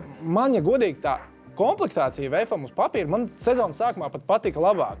 Šogad man, ja godīgi tā, komplektācija VEF-am uz papīra man sezonas sākumā pat patika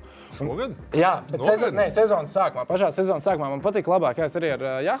labāk. Šogad? Jā, bet sezonas sākumā, pašā sezonas sākumā man patika labāk. Jā, es arī ar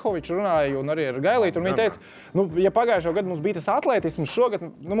Jahoviču runāju un arī ar Gailītu. Un viņi teica, ja pagājušo gadu mums bija tas atletisms, šogad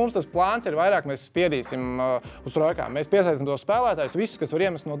mums tas plāns ir vairāk, mēs spiedīsim uz trojkām. Mēs piesaistam tos spēlētājus, visus, kas var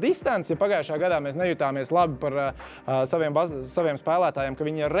iemest no distances. Ja pagājušā gadā mēs nejutāmies labi par saviem spēlētājiem, ka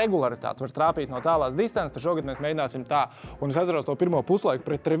viņi ar regularitāti var trāpīt no tālās distances, tad šogad mēs mēģināsim tā. Un es atceros to pirmo puslaiku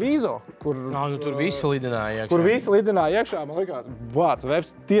pret Treviso, tur visi lidināja iekšā. Kur visi lidināja iekšā, man likās,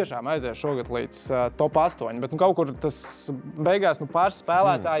 VEFs tiešām aizies šogad līdz top 8, bet kaut kur tas beigās pāris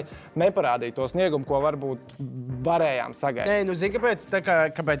spēlētāji neparādīja to sniegumu, ko varbūt varējām sagaidīt. Nē, zini,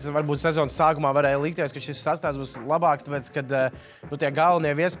 kāpēc varbūt sezonas sākumā varēja likties, ka šis sastāvs būs labāks, tāpēc, kad tie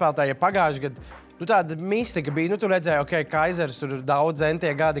galvenie viespēlētāji pagājuši gadu, tāda mistika bija. Tu redzēji, ka Kaizers tur ir daudz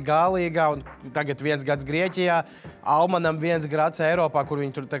gadi Līgā, un tagad 1 gads Grieķijā, Almanam 1 gads Eiropā, kur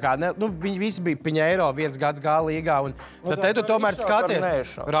viņi tur viņi visi bija Piņeiro 1 gads Līgā, un tad te tu tomēr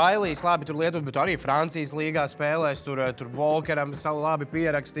skaties. Railijs labi tur Lietuva, bet arī Francijas līgā spēlēs, tur Volkeram savu labi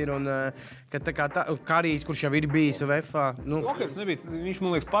pieraksti ir, un Karijs, kurš jau ir bijis VEF-ā. Volkers nebija, viņš,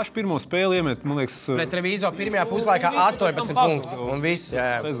 man liekas, pašu pirmo spēli iemet, man liekas... Pret Treviso pirmajā puslaikā 18 punktus, un viss.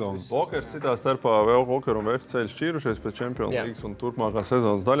 Sezonas. Volkers citā starpā vēl Volkeru un VEF ceļi šķīrušies pēc Čempionu līgas un turpmākā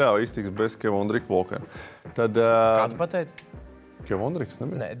sezonas daļā iztiks bez Kevondrika Volkera. Tad... Kāds pateica? Kevondriks,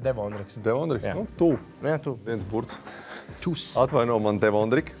 nebija? Nē, Devondriks. Devondriks, tu. Jā, tu. Viens burts. Čus. Atvaino man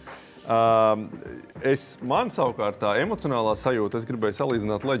Devondrika. Man savukārt tā emocionālā sajūta, es gribēju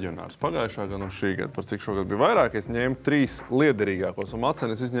salīdzināt leģionārus pagājušā gada un šī gada, par cik šogad bija vairāk. Es ņēmu 3 liederīgākos, un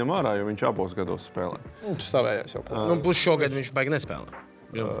Macenis izņēma ārā, jo viņš abos gados spēlē. Viņš savējās jau. Plus šogad viņš baigi nespēlē.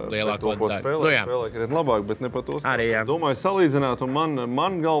 To, ko spēlē krietni labāk, bet ne par to spēlē. Arī, jā. Domāju, salīdzināt, un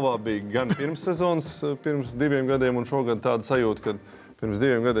man galvā bija gan pirms sezonas, pirms 2 gadiem, un šogad tāda sajūta, ka pirms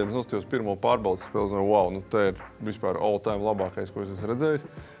 2 gadiem es nostājos pirmo pārbaudas spēli, un wow, te ir vispār all-time labākais, ko es esmu redzējis.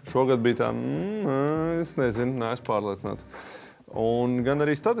 Šogad bija tā, es nezinu, neesmu pārliecināts. Un gan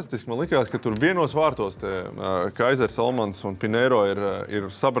arī statistiski man likās, ka tur vienos vārtos Kaizers, Almans un Piņeiro ir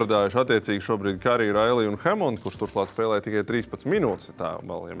sabradājuši attiecīgi šobrīd Kariju, Raili un Hemond, kurš turklāt spēlē tikai 13 minūtes. Tā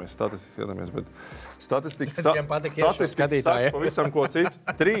vēl, ja mēs statistiski skatāmies, bet statistika saka pavisam ko citu.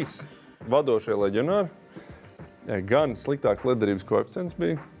 3 vadošie leģionāri, gan sliktāks liederības koeficients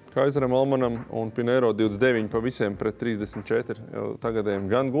bija Kaizeram, Almanam un Piņeiro 29 pa visiem pret 34 jau tagadējiem.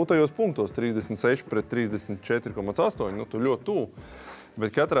 Gan gūtajos punktos 36 pret 34,8, tu ļoti tuvu.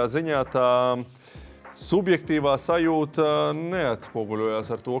 Bet katrā ziņā tā subjektīvā sajūta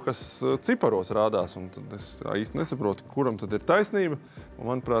neatspoguļojās ar to, kas ciparos rādās. Un tad es īsti nesaprotu, kuram tad ir taisnība. Un,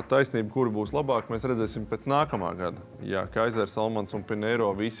 manuprāt, taisnība, kuri būs labāk, mēs redzēsim pēc nākamā gada. Ja Kaizers, Almans un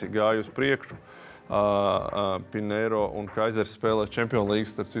Piņeiro visi gāja uz priekšu, Piņeiro un Kaizers spēlē Čempionu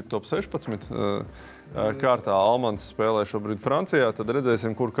līgas, starp citu top 16 kārtā. Almans spēlē šobrīd Francijā, tad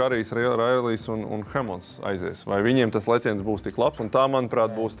redzēsim, kur Karijs, Railijs un Hemonds aizies. Vai viņiem tas leciens būs tik labs, un tā,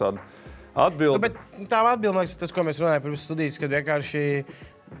 manuprāt, būs tāda atbilde. Bet tā atbilde, tas, ko mēs runājam pirms studijas, kad vienkārši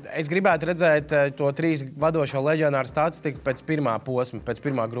es gribētu redzēt to 3 vadošo leģionāru statistiku pēc pirmā posma, pēc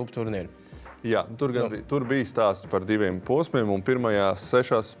pirmā grupu turnīra. Jā, tur bija stāsts par 2 posmiem, un pirmajās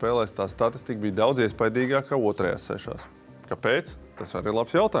 6 spēlēs tā statistika bija daudz iespaidīgāka kā otrajās 6. Kāpēc? Tas arī ir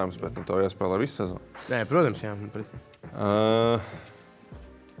labs jautājums, bet tev jāspēlē visu sezonu. Nē, protams, jā.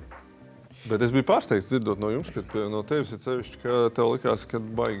 Bet es biju pārsteigts dzirdot no jums, no tevis ir sevišķi, ka tev likās, ka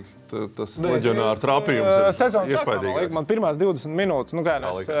baigi tas leģionāru trāpījums ir sezonas iespaidīgāks. Man pirmās 20 minūtes,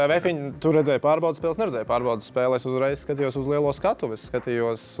 VEFiņu tur redzēju pārbaudas spēles, neredzēju pārbaudas spēles, uzreiz skatījos uz lielo skatuvi,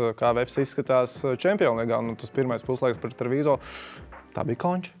 skatījos, kā VEFs izskatās Čempionu līgā, un tas pirmais puslaiks pret Treviso. Tā bija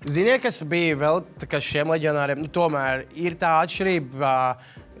konči. Ziniet, kas bija vēl šiem leģionāriem? Tomēr ir tā atšķirība.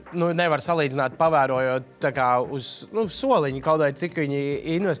 Nevar salīdzināt, pavērojot uz soliņu, kaut vai cik viņi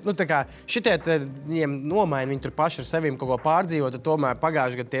investē. Šitie viņiem nomaina, viņi tur paši ar sevīm kaut ko pārdzīvot, tad tomēr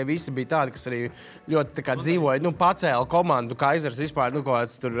pagājuši gadu tie visi bija tādi, kas arī ļoti dzīvoja, pacēla komandu, Kaizers vispār, kaut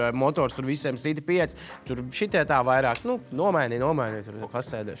kāds tur motors, tur visiem siti 5, tur šitie tā vairāk, nomainīja, tur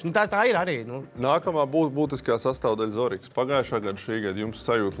pasēdējuši. Tā ir arī, Nākamā būtiskā sastāvdaļa Zoriks. Pagājušā gada, šī gada jums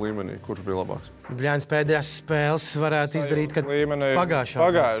sajūta līmenī, kurš bija labāks? Bļāns pēdējās spēles varētu izdarīt, kad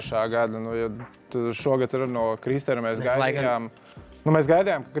pagājušā. pagājušā gada. Šogad no Kristēra mēs gaidījām. Mēs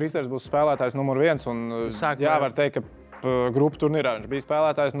gaidījām, ka Kristērs būs spēlētājs numur 1. Var teikt, ka grupu turnīrā viņš bija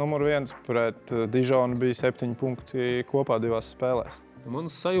spēlētājs numur 1. Pret Dižonu bija 7 punkti kopā 2 spēlēs. Man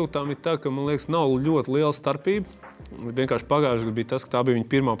sajūtām ir tā, ka, man liekas, nav ļoti liela starpība. Vienkārši pagājušajā gadā bija tas, ka tā bija viņa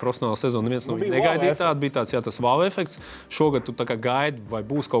pirmā profesionāla sezona. Neviens no viņiem negaidīja tādu. Bija tāds, tas wow efekts. Šogad tu tā kā gaidi, vai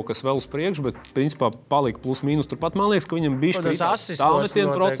būs kaut kas vēl uz priekšu, bet principā palika plus mīnus. Turpat man liekas, ka viņam bija kritās.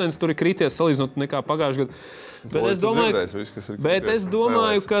 Tālmetienu procents tur ir krities salīdzinot nekā pagājušajā gadā. Bet es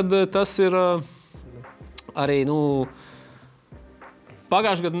domāju, ka tas ir arī,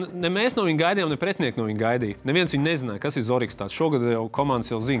 pagājušajā gadā ne mēs no viņa gaidījām, ne pretinieki no viņa gaidīja. Neviens viņu nezināja, kas ir Zoriks tāds. Šogad jau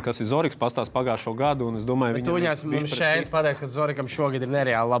komandas jau zina, kas ir Zoriks, pastāst pagājušo gadu, un es domāju, viņam tuņās mums šeit pateiks, ka Zorikam šogad ir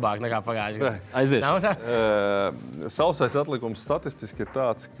nereāli labāk nekā pagājušajā gadā. Aiziet. Sausais atlikums statistiski ir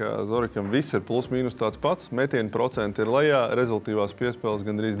tāds, ka Zorikam viss ir plus mīnus tāds pats. Metienu procenti ir lejā, rezultīvās piespēles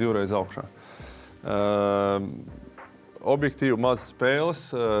gandrīz 2 reizes augšā. Objektīvi maz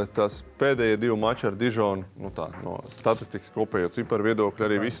spēles, tas pēdējie 2 mači ar Dižonu, no statistikas kopējo ciparu viedokļa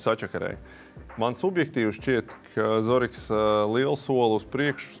arī viss sačakarēja. Man subjektīvi šķiet, ka Zoriks lielu soli uz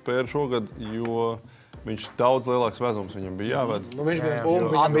priekšu spēra šogad, jo viņš daudz lielāks vezums viņam bija jāved. Viņš bija bumbu,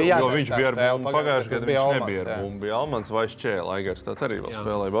 viņam bija jāved. Jo viņš bija ar bumbu, pagājušajā gadā viņš nebija ar bumbu. Bija Almans vai Šķēla, Aigars tāds arī vēl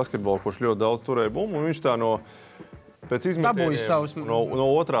spēlēja basketbolu, kurš ļoti daudz turēja bumbu, un viņš tā pēc izmetieniem no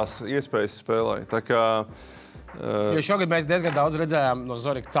otrās iespējas spēlēja. Tā kā Jo šogad mēs diezgan daudz redzējām no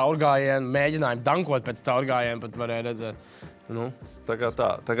Zorika caurgājienu, mēģinājumu dankot pēc caurgājienu, pat varēja redzēt. Tā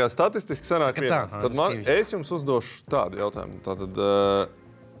kā statistiski sanāk vienāds. Tad es jums uzdošu tādu jautājumu. Tātad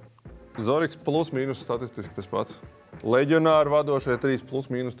Zoriks plus mīnus statistiski tas pats. Leģionāri vadošie 3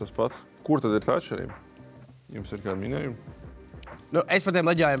 plus mīnus tas pats. Kur tad ir tā atšķirība? Jums ir kādi minējumi? Es par tiem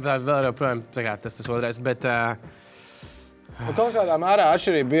leģionāriem vēl joprojām, tas otrais, bet... Kaut kādā mērā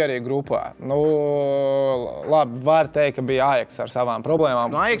atšķirība bija arī grupā. Labi, var teikt, ka bija Ajax ar savām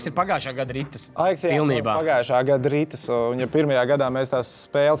problēmām. Ajax ir pagājušā gada ritas. Ajax ir pagājušā gada ritas. Ja pirmajā gadā mēs tās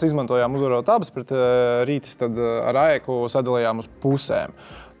spēles izmantojām uzvarot abas pret ritas, tad ar Ajaxu sadalījām uz pusēm.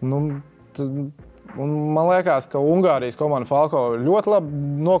 Man liekas, ka Ungārijas komanda Falko ļoti labi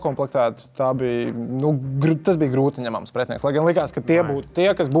nokomplektēta. Tas bija grūti ņemams pretinieks. Lai gan likās, ka tie būtu tie,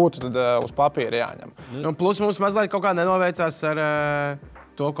 kas būtu tad, uz papīra jāņem. Plus mums mazliet kaut kā nenoveicās ar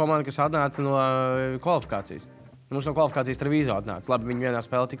to komandu, kas atnāca no kvalifikācijas. Mums no kvalifikācijas ar Vīzo atnāca. Labi, viņi vienā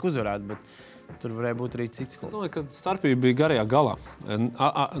spēlē tika uzvarēti, bet tur varēja būt arī cits klubs. Es domāju, ka starpība bija garajā galā.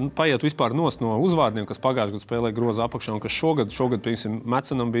 Paiet vispār no uzvārdiem, kas pagājušajā gadā spēlēja groza apakšā, un kas šogad piemēram,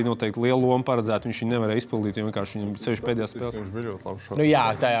 Mecenam bija noteikti liela loma paredzēta. Viņš viņu nevarēja izpildīt, jo vienkārši viņam sevišķi pēdējās spēlēs. Viņš bija ļoti labs šogad.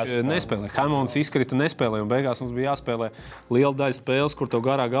 Tajās nespēlēja. Hamons izkrita, nespēlēja, un beigās mums bija jāspēlē liela daļa spēles, kur tev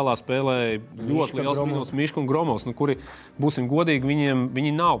garā galā spēlēja ļoti liels minūtes Miška un Gromovs, kuri, būsim godīgi,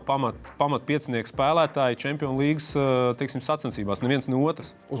 viņi nav pamat piecinieku spēlētāji Čempionu līgas, sacensībās, neviens ne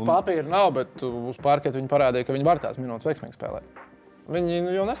otrs. Uz papīra nav, bet uz parketa viņi parādīja, ka viņi var tās minūtes veiksmīgi spēlēt. Viņi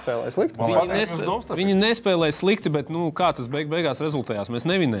jau nespēlēja slikti. Viņi nespēlēja slikti, bet kā tas beigās rezultējās? Mēs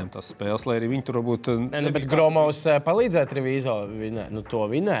nevinējām tās spēles, lai arī viņi tur varbūt... Bet Gromovs palīdzēja Trivīzo vinēt. To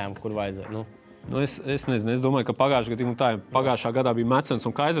vinējām, kur vajadzēja. Es nezinu. Es domāju, ka pagājušā gadā bija Mecens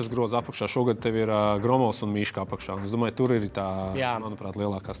un Kaizers groza apakšā. Šogad tev ir Gromovs un Miška apakšā. Es domāju, tur ir tā, manuprāt,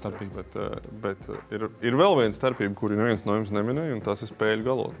 lielākā starpība. Bet ir vēl viena starpība, kuru neviens no jums neminēja, un tas ir spēļu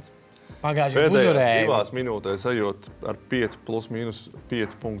galotnes. Pēdējās 2 minūtēs ejot ar 5 plus mīnus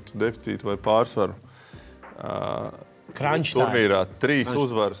 5 punktu deficītu vai pārsvaru. Turnīrā 3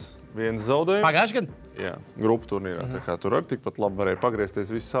 uzvaras, 1 zaudējums. Pagājušajā gadā? Jā, grupu turnīrā. Tā kā tur arī tikpat labi varēja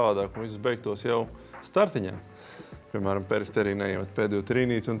pagriezties viss savādāk un viss beigtos jau startiņā. Piemēram, Peristerī neiemet pēdējo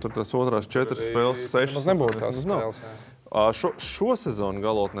trīnīti un tur tās otrās 4 spēles 6. Tas nebūtu tās spēles. Šo sezonu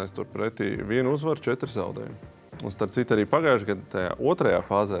galotnēs tur pretī 1 uzvaru, 4 zaudējumi. Un starp citu arī pagājušajā gadā tajā otrajā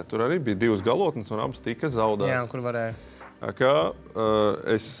fāzē tur arī bija 2 galotnes un abas tika zaudētas. Jā, kur varēja.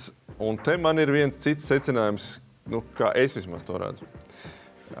 Un te man ir viens cits secinājums, kā es vismaz to redzu.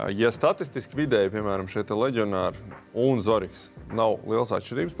 Ja statistiski vidēji, piemēram, šeit leģionāri un Zoriks nav liels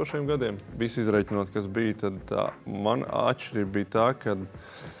atšķirības par šiem gadiem, visu izreikinot, kas bija, tad man atšķirība bija tā, ka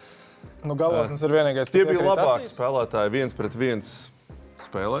galotnes ir vienīgais, tie bija labāki spēlētāji 1 pret 1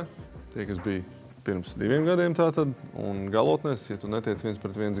 spēlē, tie, kas bija pirms 2 gadiem tātad, un galotnēs, ja tu netiec 1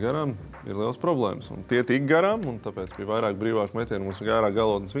 pret 1 garām, ir liels problēmas. Un tie tik garām, un tāpēc bija vairāk brīvāk metienu, mums garāk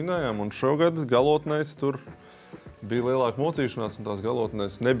galotnes vinējām, un šogad galotnēs tur bija lielāka mocīšanās, un tās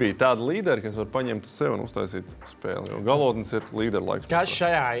galotnēs nebija tāda līderi, kas var paņemt uz sevi un uztaisīt spēli, jo galotnes ir līderu laiks. Kas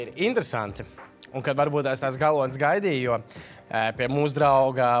šajā ir interesanti, un kad varbūt tās galotnes gaidīja, jo pie mūsu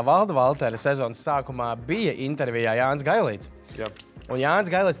drauga Valda Valtera sezonas sākumā bija intervijā Jānis Gailīts. Jā. Un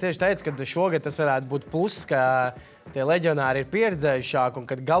Jānis Gailets tieši teica, ka šogad tas varētu būt pluss, ka tie leģionāri ir pieredzējušāki un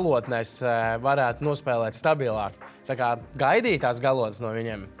kad galotnēs varētu nospēlēt stabilāk. Tā kā gaidītās galotnes no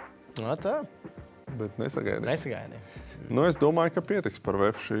viņiem. No tā. Bet nesagaidīja. Nu, es domāju, ka pietiks par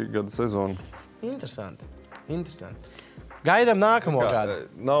VEF šī gada sezonu. Interesanti. Gaidām nākamo gadu.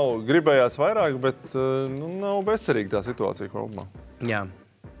 Gribējās vairāk, bet nav bezcerīga tā situācija kopumā. Jā.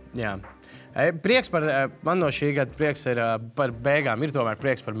 Prieks man no šī gada prieks ir par beigām. Ir tomēr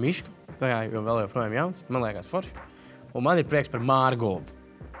prieks par Mišku, jo vēl joprojām jauns. Man liekas forši. Un man ir prieks par Mārgulbu.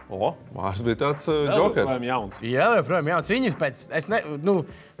 Mārs bija tāds džokers. Joprojām jauns.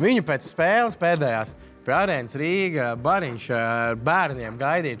 Viņu pēc spēles pēdējās pie arēnas Rīga bariņš ar bērniem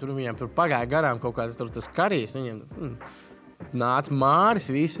gaidīja. Viņiem tur pagāja garām kaut kāds tas karīs. Viņiem nāca Māris,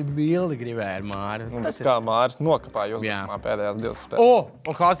 visi bildi gribēja ar Māri. Kā Māris nokapāja uzmanībā pēdējās 2 spēles.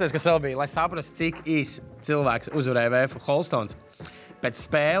 Un klausieties, kas vēl bija, lai saprastu, cik īsi cilvēks uzvarēja VEF Holstons. Pēc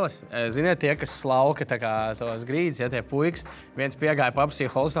spēles, ziniet, tie, kas slauka tos grīdus, tie puikas, viens piegāja paprasīja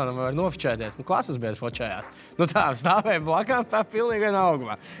Holstonam, var nofočēties. Klases biedri fočējās. Tā stāvēja blakām, tā pilnīgi viena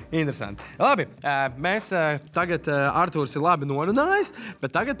augumā. Interesanti. Labi, mēs tagad Artūrs ir labi norunājis,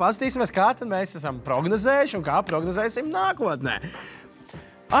 bet tagad paskatīsimies, kā tad mēs esam prognozējuši un kā prognozēsim nākotnē.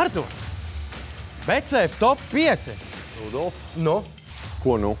 Artūr, VEF top 5. Rūdolfs?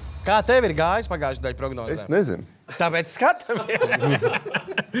 Ko nu? Kā tev ir gājis pagājušajā daļā prognozē? Es nezinu. Tāpēc skatāmies.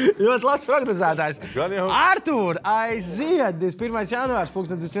 Ļoti labs prognozētājs. Artūr, aiziet 21. janvārs,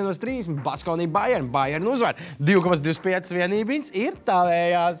 21:30. Baskonī Bayern uzvar. 2,25 vienībiņas ir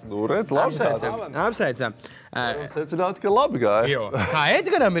tavējās. Redz, labi. Apsveicam. Varam secināt, ka labi gāja. Kā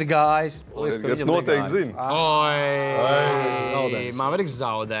Edgaram ir gājis? Edgars noteikti zina. Maveriks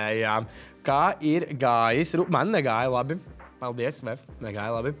zaudējām. Kā ir gājis? Man negāja labi. Paldies, VEF.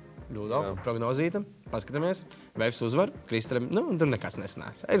 Negāja labi. Rūdolfs, prognozītam. Paskatāmies. VEF uzvar. Kristaram, tur nekas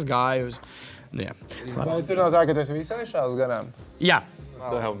nesanāca. Es gāju uz... Vai tur nav tā, ka tu esi visai šās garām? Jā.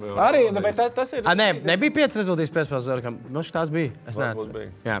 Arī, bet tas ir... Nebija 5 rezultātus pēcspēles zarkam. Man šķiet, tās bija. Es neatceru.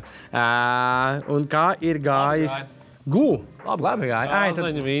 Jā. Un kā ir gājis? Labi gāja.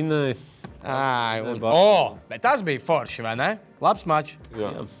 Viņa vinēja. Bet tas bija forši, vai ne? Labs mačs.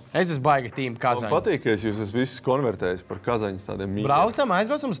 Es esmu baiga tīma Kazaņa. Man patīk, ka jūs visus konvertējat par Kazaņas tādiem mīļiem.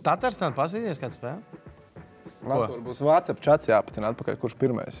 Aizbraucam uz Tatarstānu, paskatīties, kāda spēle. Tur būs WhatsApp čats jāpatina atpakaļ, kurš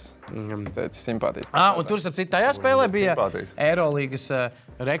pirmais. Es teicu, simpātijas. Un tur, starp citu, tajā spēlē bija Eirolīgas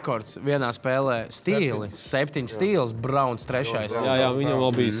rekords vienā spēlē stīli. 7 stīls, Browns 3. Jā, viņam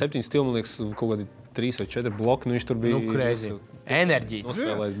vēl bija 7 stīli, man liekas, kaut kādi 3 vai 4 bloki. Viņš tur bija... crazy. Enerģijas.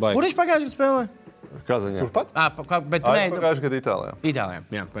 Kur viņš pagājušajā spēlē? Kazaņā. Turpat? Pagājušajā gadā Itālijā.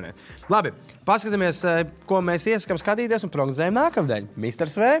 Jā, pareizi. Labi, paskatāmies, ko mēs iesakām skatīties un prognozējam nākamdēļ.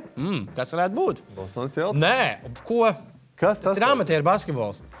 Misters V, kas varētu būt? Bostonas Celtics? Nē, ko? Kas tas ir amatieru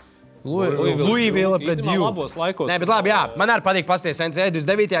basketbols. Louisville pret Duke. Nē, bet labi, jā. Man arī patīk pasties NCAA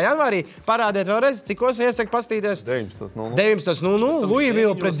 29. janvārī. Parādiet vēlreiz, cikos iesaka pastīties. 19:00.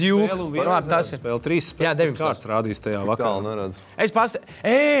 Louisville pret Duke. Labi, tas ir. Vēl 3 spēles kārtas rādīs tajā vakarā. Es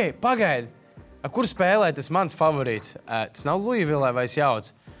pagaidi. Kur spēlē tas mans favorīts? Tas nav Louisville vai es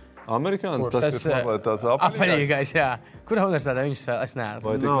jaucu? Amerikānis, tas ir mazliet tāds apaļīgais, jā. Kurā universitātē viņš spēlē? Es neatceros.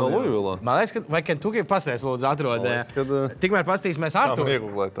 Vai tik no Louisville? Man liekas, ka vai Kentucky pasties, lūdzu, atrod. Tikmēr pastīsimies Artūru. Kā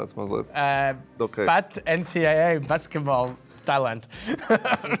iegūglēt tāds mazliet? Fat NCAA basketball talent.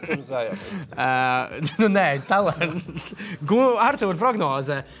 Nē, talent. Artūra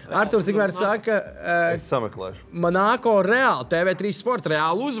prognozē. Artūrs tikmēr saka... Es sameklēšu. Monaco Real, TV3 Sport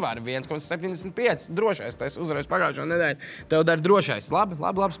Real uzvar 1,75. Drošais, tas uzvarēs pagājušo nedēļu. Tev dar drošais. Labi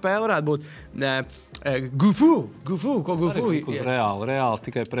spēle varētu būt. Gufu. Ko Gufu? Reāls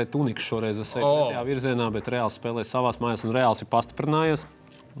tikai pret Uniku šoreiz. Es tajā virzienā, bet Reāls spēlē savās mājās un Reāls ir pastiprinājies.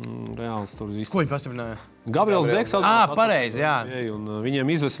 Reāls tur viss. Ko viņi pastiprinājās? Gabriels Deks. Pareizi, jā.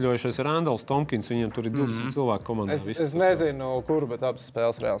 Viņiem izvesļojušies Randalls Tomkins, viņiem tur ir 20 cilvēku komandā. Es nezinu, kuru, bet abas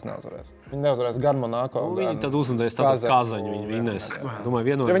spēles Reāls neuzvarēs. Viņi neuzvarēs gan Monaco, viņi tad uzvarēs tādu Kazaņu, viņi vinēs.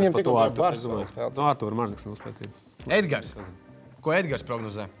 Domāju, vienoties par to Artūru. Artūru Marniks nospētīja. Edgars. Ko Edgars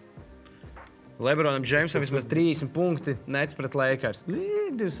prognozē? Lebronam Džeimsam vismaz 30 punkti nec pret Lakers.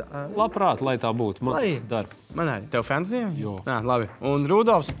 Labprāt, lai tā būtu. Man darbi. Man arī. Tev fanzija? Jo. Labi. Un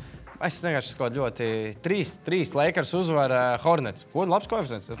Rūdolfs, es vienkārši kaut ļoti 3 Lakers uzvar Hornets. Ko labs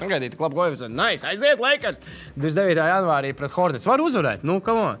koeficients? Es negaidīju tik labu koeficientu. Nice, aiziet Lakers! 29. janvārī pret Hornets. Var uzvarēt?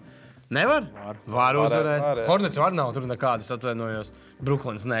 Come on. Nevar? Var uzvarēt. Var. Hornets var nav tur nekādas, atvainojos.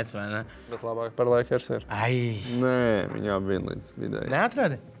 Brooklyns nec, vai ne? Bet labāk par Lakers ir. Nē, viņām vienlīdz vidēji.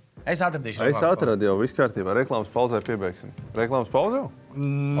 Neatradi? Es atradīšu. Es atradu jau viss kārtībā. Reklāmas pauzē piebeigsim. Reklāmas pauzē?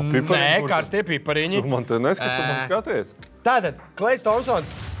 Nē, kārstie pipariņi. Tu man te neskatu, tu man skaties. Tātad, Klejs Tomsons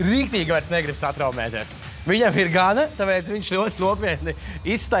rīktīgi vairs negrib satraumēties. Viņam ir gana, tāpēc viņš ļoti nopietni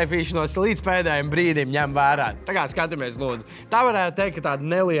izstaipīšanos līdz pēdējiem brīdim ņem vērā. Tā kā skatāmies, lūdzu. Tā varētu teikt, ka tāda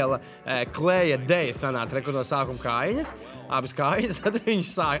neliela Kleja deja sanāca no sākuma kājiņas. Abas kājiņas, tad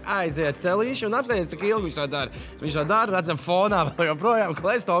viņš sāk aiziet celīši un apsteidz, cik ilgi viņš to dara. Viņš to dara, redzam fonā vēl joprojām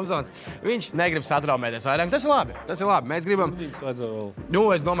Klejs Tomsons. Viņš negrib satraumēties vairāk. Tas ir labi. Mēs gribam...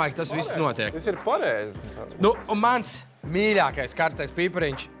 es domāju, ka tas viss notiek. Tas ir pareizi. Un mans mīļākais karstais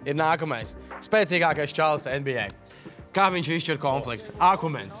pipariņš ir nākamais. Spēcīgākais čalis NBA. Kā viņš izšķir konflikts?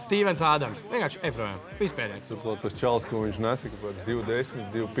 Akumens, Stevens Ādams. Vienkārši ejprojām. Vispēdējais. Turklāt tas čalis, ko viņš nesaka, pēc 2,10,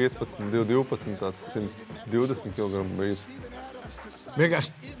 2,15, 2,12, tāds 120 kg bijis.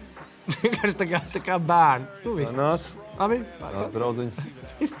 Vienkārši tā kā bērni. Nāc. Labi? Nāc, draudziņas.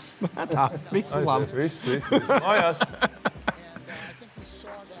 Viss labi. Viss. Mājās.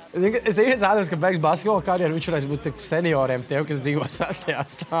 Es tikai zādams, ka beigs basketbola karjeru, viņš varēs būt tik senioriem, tiem, kas dzīvo 6.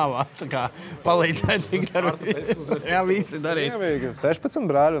 stāvā. Tā kā palīdzēt tik darot. Jā, visi darīt. 16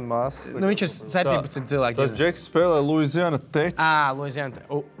 brāļi un māsas. Viņš ir 17 cilvēki. Tas Džeks spēlē Louisiana Tech. Louisiana.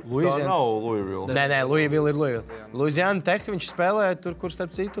 Tā nav Louisville. Nē, Louisville ir Louisville. Louisiana Tech viņš spēlē tur, kur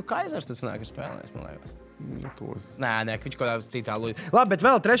starp citu Kaisers tas nāk ir spēlējis, man liekas. Nē, viņš kaut kādā citā Louisville. Labi, bet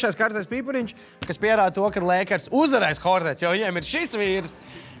vēl trešais karstais pipariņš, kas pierāda to, ka Lakers uzvarēs Hornets, jo viņiem ir šis vīrs.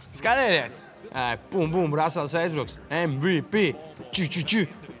 Skatieties! Bum, Rasels Eisbruks, MVP,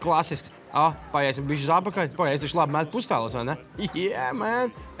 klasisks. Paiesim bišķi uz apakaļ, es taču labi metu pustālos, vai ne? Yeah,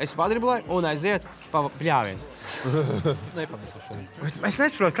 man! Es padriblēju un aiziet pa pļāviens. Es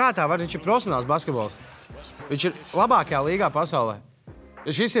nesaprotu, kā tā var, viņš ir profesionāls basketbolists. Viņš ir labākajā līgā pasaulē.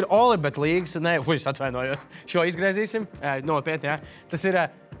 Šis ir Olibet līgas, es atvainojos, šo izgriezīsim, nopietni, jā. Tas ir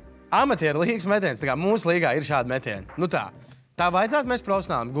amatieru līgas metiens, tā kā mūsu līgā ir šādi metieni. Nu tā. Tā vajadzētu mēs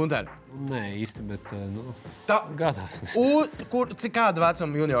profesionāli, Gunter? Nē, īsti, bet gadās. Cik kāda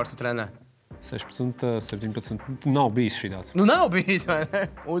vecuma juniors tu trenē? 16, 17. Nav bijis šī tāds. Nav bijis, vai ne?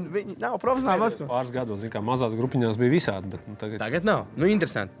 Un viņi nav profesionāli basketboli. Pāris gados, kā mazās grupiņās bija visādi, bet tagad nav.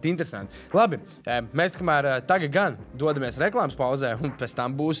 Interesanti. Labi, mēs tagad gan dodamies reklāmas pauzē, un pēc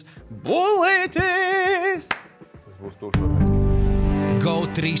tam būs bullītis! Tas būs tūšot.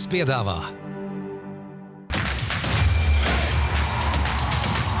 GO3 piedāvā.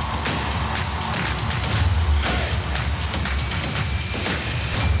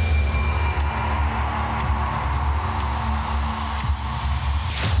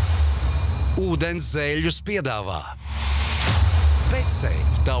 Ūdenszeļļus piedāvā.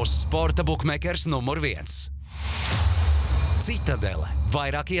 BetSafe, tavs sporta bukmekers numur 1. Citadele,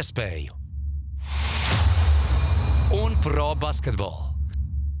 vairāk iespēju. Un pro basketbolu.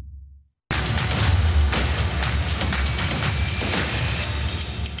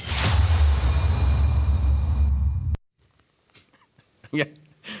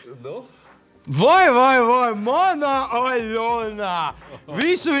 Vai, manā Aļona!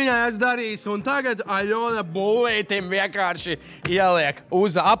 Visu viņai es darīju, un tagad Aļona bullītim vienkārši ieliek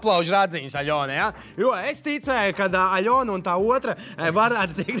uz aplaužu radziņas Aļona, ja? Jo es ticēju, ka Aļona un tā otra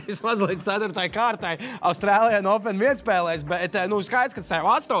varētu tikt vismaz līdz 4. kārtai Austrālijā Open vienspēlēs, bet, skaidrs, ka sev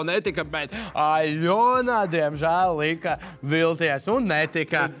 8 netika, bet Aļona, diemžēl, lika vilties un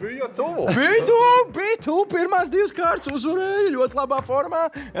netika. Bija tuvu. Bija tuvu, pirmās 2 kārtas uzvarēja, ļoti labā formā,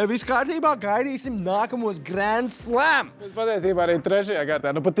 viss kārtībā, gaidīsim nākamos Grand Slam. Patiesībā arī 3.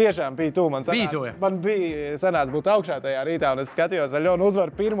 kārtā, patiešām bija tuvu. Man bija sanāca būt augšā tajā rītā, un es skatījos, Aļona uzvar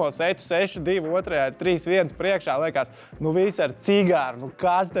pirmo setu 6-2, otrajā ir 3-1 priekšā, liekas, viss ar cigāru,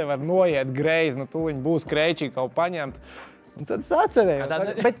 kas te var noiet greizi, tūliņ būs kreičī kaut paņemt. Un tad es atcerējos.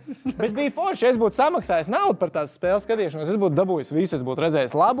 Bet bija forši, ja es būtu samaksājis naudu par tās spēles skatīšanos, es būtu dabūjis visu, es būtu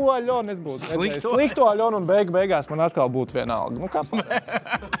redzējis labo Aļonu, es būtu redzējis slikto Aļonu, un beigās man atkal būtu vienalga. Kāpēc?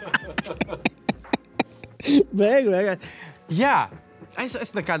 Beigās. Jā,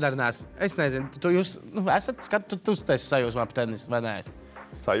 es nekad arī neesmu. Es nezinu, jūs esat tu esi sajūsmā par tenisu, vai ne?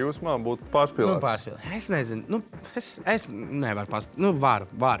 Sajūsmā būtu pārspīlēts. Es nezinu, es nevaru pārspīlēt.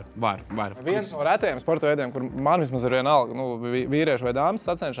 Varu. Viens no retajiem sporta veidiem, kur man vismaz ir vienalga, vīrieši vai dāmas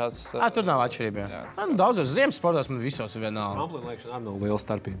sacenšās. Tur nav atšķirība, jā. Daudzos ziemas sportos man visos ir vienalga. Tramplīnlēkšana arī nav liela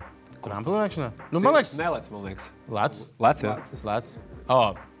starpība. Tramplīnlēkšana? Man liekas... Nelec, man liekas. Lec, jā. Lec.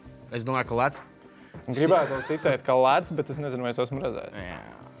 Es domāju, ka lec. Gribētu ticēt, ka lec, bet es nezinu, vai es esmu redzējis. Jā.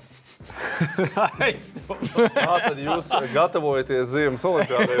 Tad jūs gatavojaties ziemas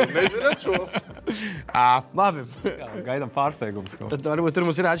olimpiādai un nezināt šo? Labi. Gaidām pārsteigums. Tad varbūt tur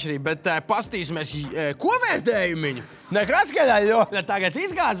mums ir atšķirība, bet pastīsimies, ko vērtējumiņu. Nekas, ka jo tagad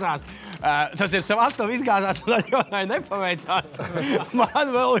izgāzās. Tas ir savā stāvā izgāzās, un Jonai nepaveicās.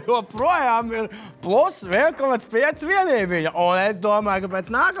 Man vēl joprojām ir plus 1,5 vienībiņa. Un es domāju, ka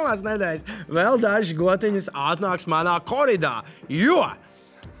pēc nākamās nedēļas vēl daži gotiņas atnāks manā koridā. Jo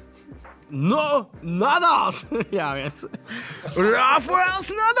Nadals! Jā, viens. Rafaels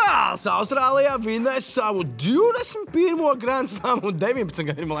Nadals Austrālijā vinēs savu 21. Grand Slam un 19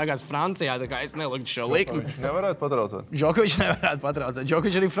 gadu, man liekas, Francijā, tā kā es neliktu šo likmi. Nevarētu patraucēt. Džokovičs nevarētu patraucēt.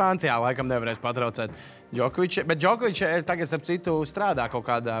 Džokovičs arī Francijā laikam nevarēs patraucēt. Bet Džokovičs ir tagad, starp citu, strādā kaut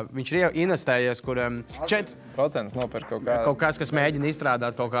kādā, viņš ir investējies, kur 4% nopirk kaut kāds, kas mēģina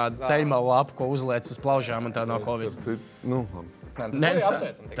izstrādāt kaut kādu ceļmalu lapu, ko uzliec uz plaužām un tā no Covid. Nu, labi.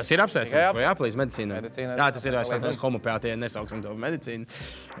 Tas ir apsveicams. Vai jāplīst medicīnai? Jā, tas ir apsveicams. homeopātija, nesauksim to medicīnu.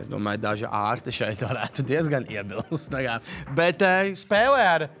 Es domāju, daži ārsti šeit varētu diezgan iebilst. Bet spēlē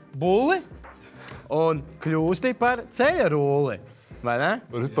ar bulli un kļūsti par ceļa rulli. Vai ne?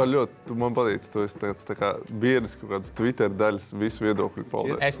 Vispār ļoti man patīk, tu esi tāds tā kā biedrs kaut kādas Twitter daļas visu viedokļu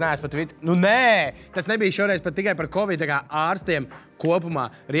paudēs. Es neesmu pat Twitter. Nu nē, tas nebija šoreiz pat tikai par Covid, tā kā ārstiem kopumā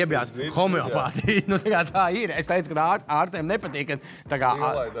riebjās homeopātija. Nu tā ir. Es teicu, ka ārstiem nepatīk, ka tā kā...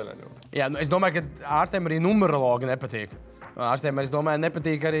 Jā, nu, es domāju, ka ārstiem arī numerologi nepatīk. Ārstiem, es domāju,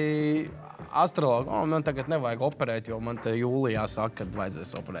 nepatīk arī astrologi. Man tagad nevajag operēt, jo man te jūlijā saka, kad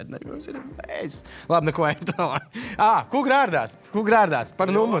vajadzēs operēt. Labi, neko ejam tālāk. Ko grārdās?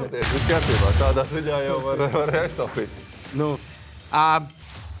 Par numuru. Viss kārtībā. Tādā ziņā jau var aiztaupīt. Nu,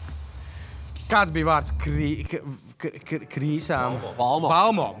 kāds bija vārds krīsām?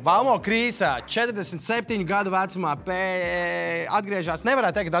 Valmo krīsā. 47 gadu vecumā atgriežās.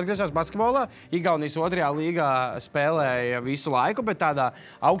 Nevarētu teikt, ka atgriežās basketbolā. Igaunijas 2. līgā spēlēja visu laiku, bet tādā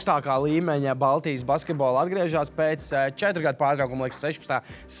augstākā līmeņa Baltijas basketbola atgriežās pēc 4 gadu pārtraukuma, liekas,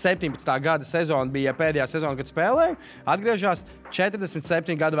 17. gada sezona bija pēdējā sezona, kad spēlēja. Atgriežās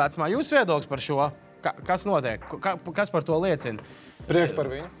 47 gadu vecumā. Jūs viedoklis par šo? Kas notiek? Kas par to liecina? Prieks par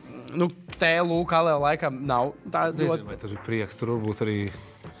viņu. Nu, lūk, Aleo laikam nav. Nezinu, vai tas ir prieks, tur varbūt arī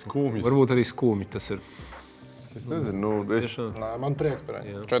Skumjs. Varbūt arī skumji tas ir. Es nezinu, Nē, man prieks par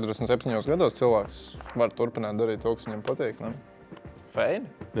viņu. 47 gados cilvēks var turpināt darīt to, kas viņam patīk. Ne?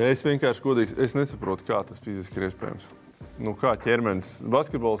 Feini. Es vienkārši godīgs, es nesaprotu, kā tas fiziski ir iespējams. Nu, kā ķermenis.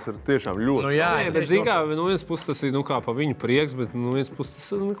 Basketbols ir tiešām ļoti... Nu, jā, bet zināmā, no vienas puses tas ir kā pa viņu prieks, bet no vienas puses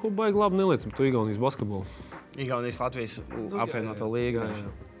tas neko baigi labi neliecina par to Igaunijas basketbolu. Igaunijas Latvijas apvienoto līgā.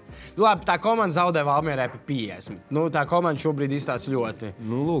 Labi, tā komanda zaudē Valmierai pa 50. Nu, tā komanda šobrīd izstāsta ļoti.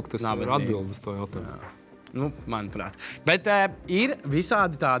 Nu, lūk, tas ir atbildes to jautājumu. Nu, manuprāt. Bet ir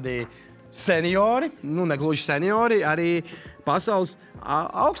visādi tādi seniori, nu, negluži seniori, arī pasaules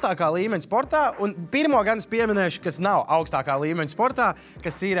augstākā līmeņa sportā. Un pirmo gan es pieminēšu, kas nav augstākā līmeņa sportā,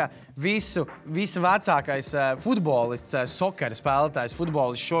 kas ir visvecākais futbolists, sokera spēlētājs,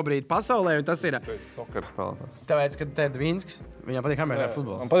 futbolists šobrīd pasaulē. Un tas ir Sokera spēlētājs. Tāpēc, ka Tedvinskis, viņam patīk amerikāņu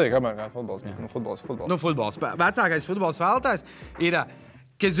futbols. Man patīk amerikāņu futbols. Futbols. Nu, futbols. Vecākais futbols spēlētājs ir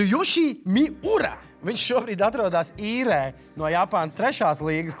Kazuyoshi Miura. Viņš šobrīd atrodas īrē no Japānas 3.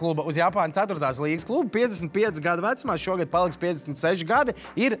 līgas kluba uz Japānas 4. līgas klubu. 55 gadu vecumā, šogad paliks 56 gadi.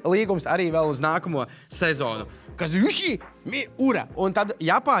 Ir līgums arī vēl uz nākamo sezonu. Kazuyoshi Miura. Un tad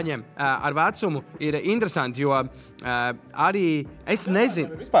Japāņiem ar vecumu ir interesanti, jo arī es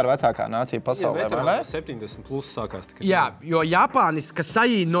nezinu. Vispār vecākā nācija pasaulē, vai ne? 70 plus sākās tikai. Jā, jo Japānis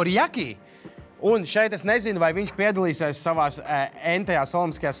Kasai Noriaki. Un šeit es nezinu, vai viņš piedalīsies savās NTAs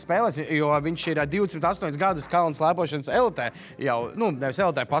olimpiskajās spēlēs, jo viņš ir 28 gadus kalnu slēpošanas elitē, jau, nevis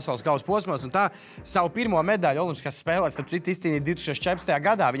elitē, pasaules kausa posmos, un tā savu pirmo medaļu olimpiskajās spēlēs, starp citu, izcīnīja 2014.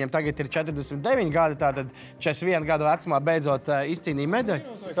 gadā. Viņam tagad ir 49 gadi, tātad 41 gadu vecumā beidzot izcīnīja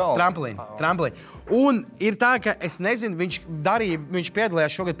medaļu. Tramplīnu. Un ir tā, ka es nezinu, viņš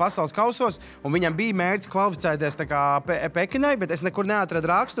piedalījās šogad pasaules kausos, un viņam bija mērķis kvalificēties tā kā Pekinai, bet es nekur neatradu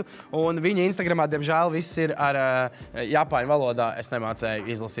rakstu, un viņa Instagramā, diemžēl, viss ir ar japāņu valodā. Es nemācēju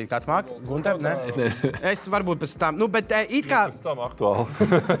izlasīt. Kāds māk? Gunter? Ne? Es varbūt pēc tam. Nu, bet it kā... Pēc tam aktuāli.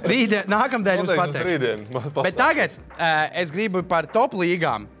 Nākamdēļ jums pateikšu. Bet tagad es gribu par top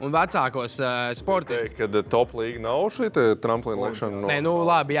līgām un vecākos sportistus. Kad top līga nav šī tramplīna lekšana? Nē, nu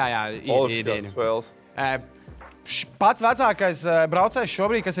labi, jā. Olimpiskās spēles. Pats vecākais braucējs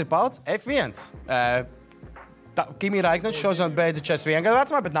šobrīd, kas ir palicis, F1. Kimi Raikkonen šodien beidza 41 gadu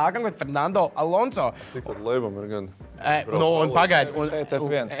vecumā, bet nākamgad Fernando Alonso. Cik tad Leibam ir gan? Un pagaid.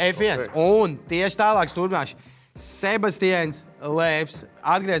 F1. F1. Un tieši tālāk turpināšu. Sebastians Lēps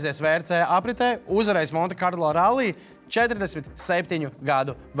atgriezies VRC apritē, uzvarējis Monte Carlo rallī 47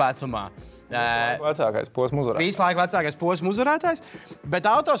 gadu vecumā. Vecākais posmu uzvarētājs. Visu laiku vecākais posmu uzvarētājs. Bet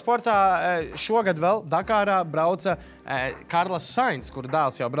autosportā šogad vēl Dakārā brauca Karls Sainz, kur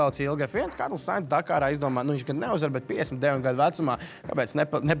dēls jau brauca ilgi F1. Karls Sainz Dakārā izdomā, viņš gan neuzvar, bet 59 gadu vecumā, kāpēc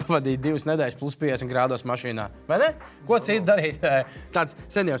nepavadīt 2 nedēļas plus 50 grādos mašīnā? Vai ne? Ko citu darīt? Tāds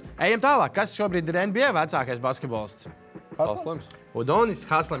seniors. Ejam tālāk. Kas šobrīd ir NBA vecākais basketbolists? Haslems. Udonis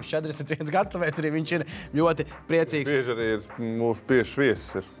Haslems, 41 gads, tāpēc arī viņš ir ļoti priecīgs. Bieži arī ir mūsu biežs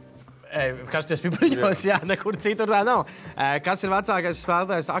viesis. Karsties pipariņos, jā, nekur citur tā nav. Kas ir vecākais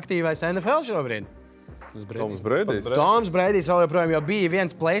spēlētājs aktīvais NFL šobrīd? Toms Breidijs. Toms Breidijs vēl joprojām jau bija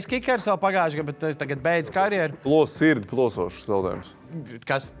viens place kickers vēl pagājušajā, bet tagad beidz karjeru. Sirdi plosošs zaudējums.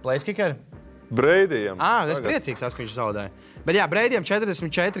 Kas? Place kicker? Breidijam. Es priecīgs, ka viņš zaudēja. Bet jā, Breidijam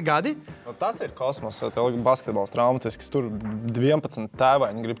 44 gadi. Tas ir kosmos, tev basketbols traumatisks. Tur 11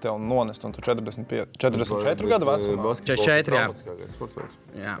 tēvaini grib tev nonest, un tu 44 gadu vecumā. 44, jā.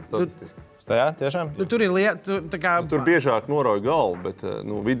 Jā. Jā, tiešām? Tur ir lieta, Tur biežāk norauj galvu, bet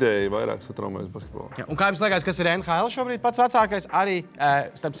vidēji vairāk satraumējas basketbolā. Un kā jums liekas, kas ir NHL šobrīd pats vecākais? Arī,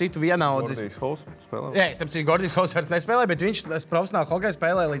 starp citu, vienaudzis. Gordijs Haus spēlē. Jā, starp citu, Gordijs Haus vairs nespēlē, bet viņš profesionāli hokeju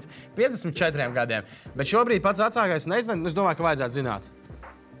spēlē līdz 54 gadiem. Bet šobrīd pats vecākais nezinu, es domāju, ka vajadzētu zināt.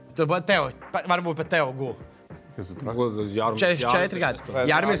 Tur varbūt pat tev gū. 44 gadi.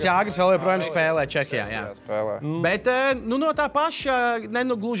 Jārmīrs Jāgris vēl joprojām spēlē Čehijā. Jā. Bet no tā paša, ne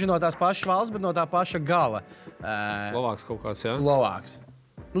gluži no tās pašas valsts, bet no tā paša gala. Slovāks kaut kāds, jā? Slovāks.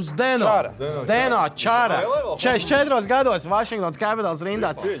 Zdeno, Čara. 44 gados Washingtons Capitals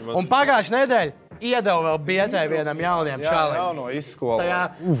rindās. Un pagājušajā nedēļā iedeva vēl bietē vienam jauniem čalim. Jā, jauno izskolā.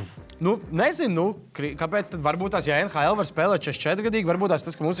 Nezinu, kāpēc tad varbūt tās, ja NHL var spēlēt 44 gadīgi, varbūt tās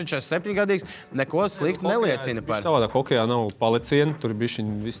tas, ka mums ir 47 gadīgs, neko sliktu neliecina par. Savādāk hokejā nav palicieni, tur bišķiņ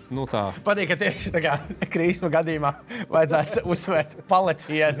viss, tā. Patīk, ka tieši tā kā Krīsma gadījumā vajadzētu uzsvērt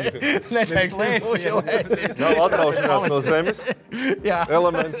palicieni. Neteiksim, puši lēcies. Nav atraušanās no zemes. Jā.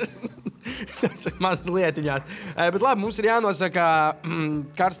 Elements. Tas ir mazas lietiņās. Bet labi, mums ir jānosaka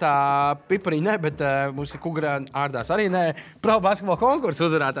karstā pipariņa, ne, bet mums ir kugra ārdās arī ne. Pro basketbola konkursu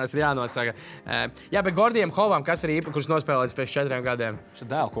uzvarētājs ir jānosaka. Jā, bet Gordijam Hovam, kas ir īpa, kurš nospēlēts pēc 4 gadiem? Šeit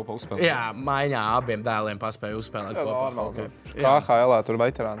dēli kopā uzspēlēt. Jā, maiņā abiem dēliem paspēja uzspēlēt kopā. KHL tur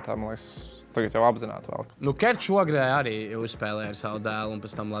veterāni tā, man liekas, tagad jau apzināti vēl. Kerčs Ogrē arī uzspēlēja ar savu dēlu un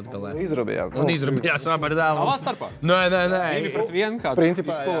pēc tam Latgalē. Izrubījās. Un izrubījās ar dēlu. Savā starpā? Nē. Pret vienu kādu.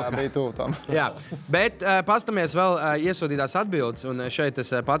 Principā, jā, bija tuvu tam. Jā, bet pastamies vēl iesūtītās atbildes, un šeit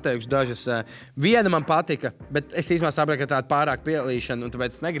es pateikšu dažas. Viena man patika, bet es īstenībā sapratu, ka tāda pārāk pielīšana, un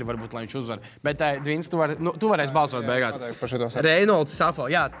tāpēc es negribu, varbūt, lai viņš uzvar. Bet, Dvins, tu varēsi balsot beigās. Reinolds Safo,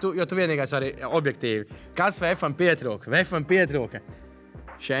 jā, jo tu vienīgais arī objektīvi. Kas VEFam pietrūka?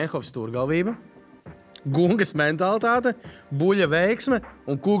 Šenhovs stūrgalvība, Gungas mentalitāte, Buļa veiksme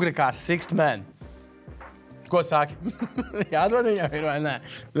un Kugra kā sixth man. Ko saki? Jādod viņam ir vai nē?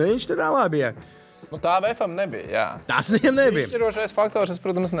 Viņš te tā labi, jā. Tā VEFam nebija, jā. Tas viņam nebija. Izšķirošais faktors, es,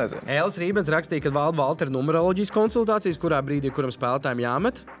 protams, nezinu.Ēlis Rībens rakstīja, ka valda Valtera numeroloģijas konsultācijas, kurā brīdī, kuram spēlētājiem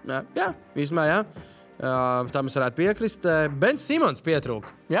jāmet. Jā, vismā, jā. Tam es varētu piekrist. Bens Simons pietrūka.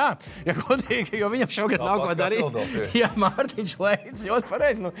 Jā, ja godīgi, jo viņam šogad nav ko darīt. Jā, Mārtiņš Leits, ļoti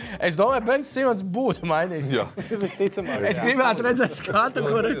pareizi. Es domāju, Bens Simons būtu mainījis. Jā. Visticamāk. Es gribētu redzēt skatu,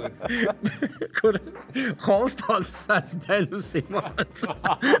 kur Holstons sēdz Benu Simons.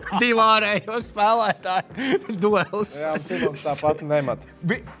 Divārējo spēlētāju duels. Jā, Simons tāpat nemat.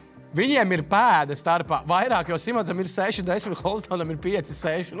 Viņiem ir pēda starpā vairāk, jo Simonsam ir 6-10, Holstonam ir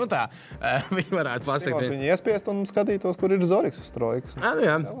 5-6. Tā, viņi varētu pasakt. Simons viņu iespiest un skatītos, kur ir Zoriks uz trojkas.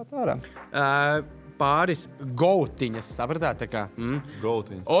 Jā. Pāris gautiņas, sapratāt? Tā kā.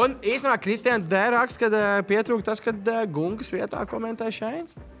 Gautiņas. Un īstenībā Kristians D. raksta, kad pietrūka tas, kad Gungas vietā komentē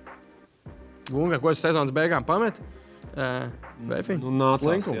Šeins. Gunga, ko es sezonas beigām pamet?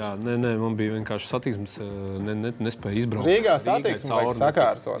 Nācās, jā. Nē, man bija vienkārši satiksmes, nespēja izbraukt. Rīgā satiksme vajag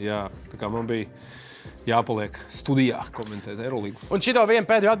sakārtot. Jā, tā kā man bija jāpaliek studijā komentēt Eirolīgu. Un šito vienu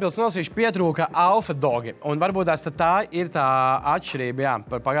pēdējo atbildes nolasīšu, pietrūka Alfa Dogi. Un varbūt tā ir tā atšķirība, jā,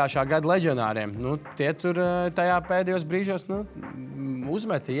 par pagājušā gada leģionāriem. Tie tur tajā pēdējos brīžos,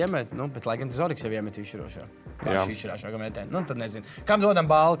 uzmeti, iemeti, bet lai gan Zoriks jau iemeti izšķirošā. Tad nezinu. Kam dodam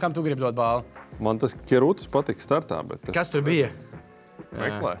balvu, kam tu gribi dot balvu? Man tas Kerutis patika startā, bet Kas tur bija?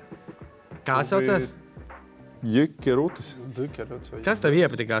 Meklē. Kā saucās? Jekerutis. Kas tev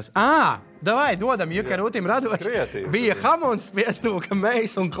iepatikās? Davai, dodam Jekerutim radoši. Kreatīvi. Bija Hamons, pietrūka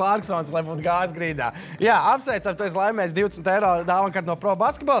Mejs un Klārksons, lai būtu gāzes grīdā. Jā, apsveicam, tu esi laimējis 20 € dāvanu no Pro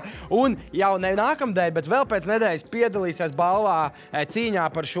Basketbola. Un jau ne nākamdēļ, bet vēl pēc nedēļas piedalīsies balvā cīņā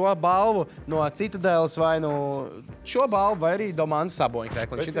par šo balvu no Citadeles vai no šo balvu vai arī Domantas Saboņa.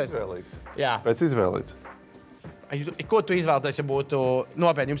 Pēc izvēlīts. Jā. Pēc izvēlīts. Ko tu izvēlēties, ja būtu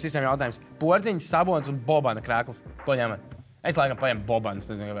nopietni jums visiem jautājums? Porziņš, Sabons un Bobana krēkls. Ko ņemat? Es laikam paņemu Bobanas,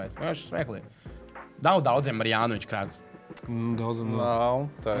 nezinu, kāpēc. Viņš ir smieklīgi. Nav daudziem ar Jānuviču krēkls. Daudzam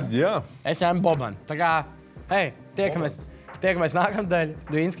Nav. Jā. Es ņemu Bobanu. Tā kā, hei, tiekamies nākamdēļ.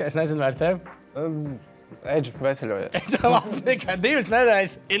 Duinska, es nezinu, vai ar tevi. Edži, veseļojies. Labi, tikai 2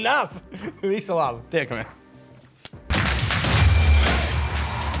 nedēļas. Enough. Visu labi. Tiekamies.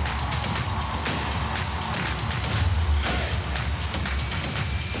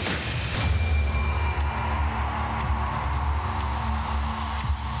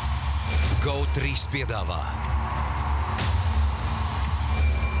 GO3 piedāvā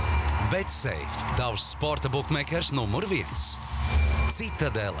BetSafe, tavs sporta bookmakers numur 1.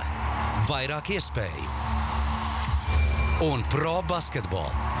 Citadele, vairāk iespēju un Pro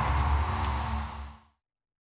Basketbolu.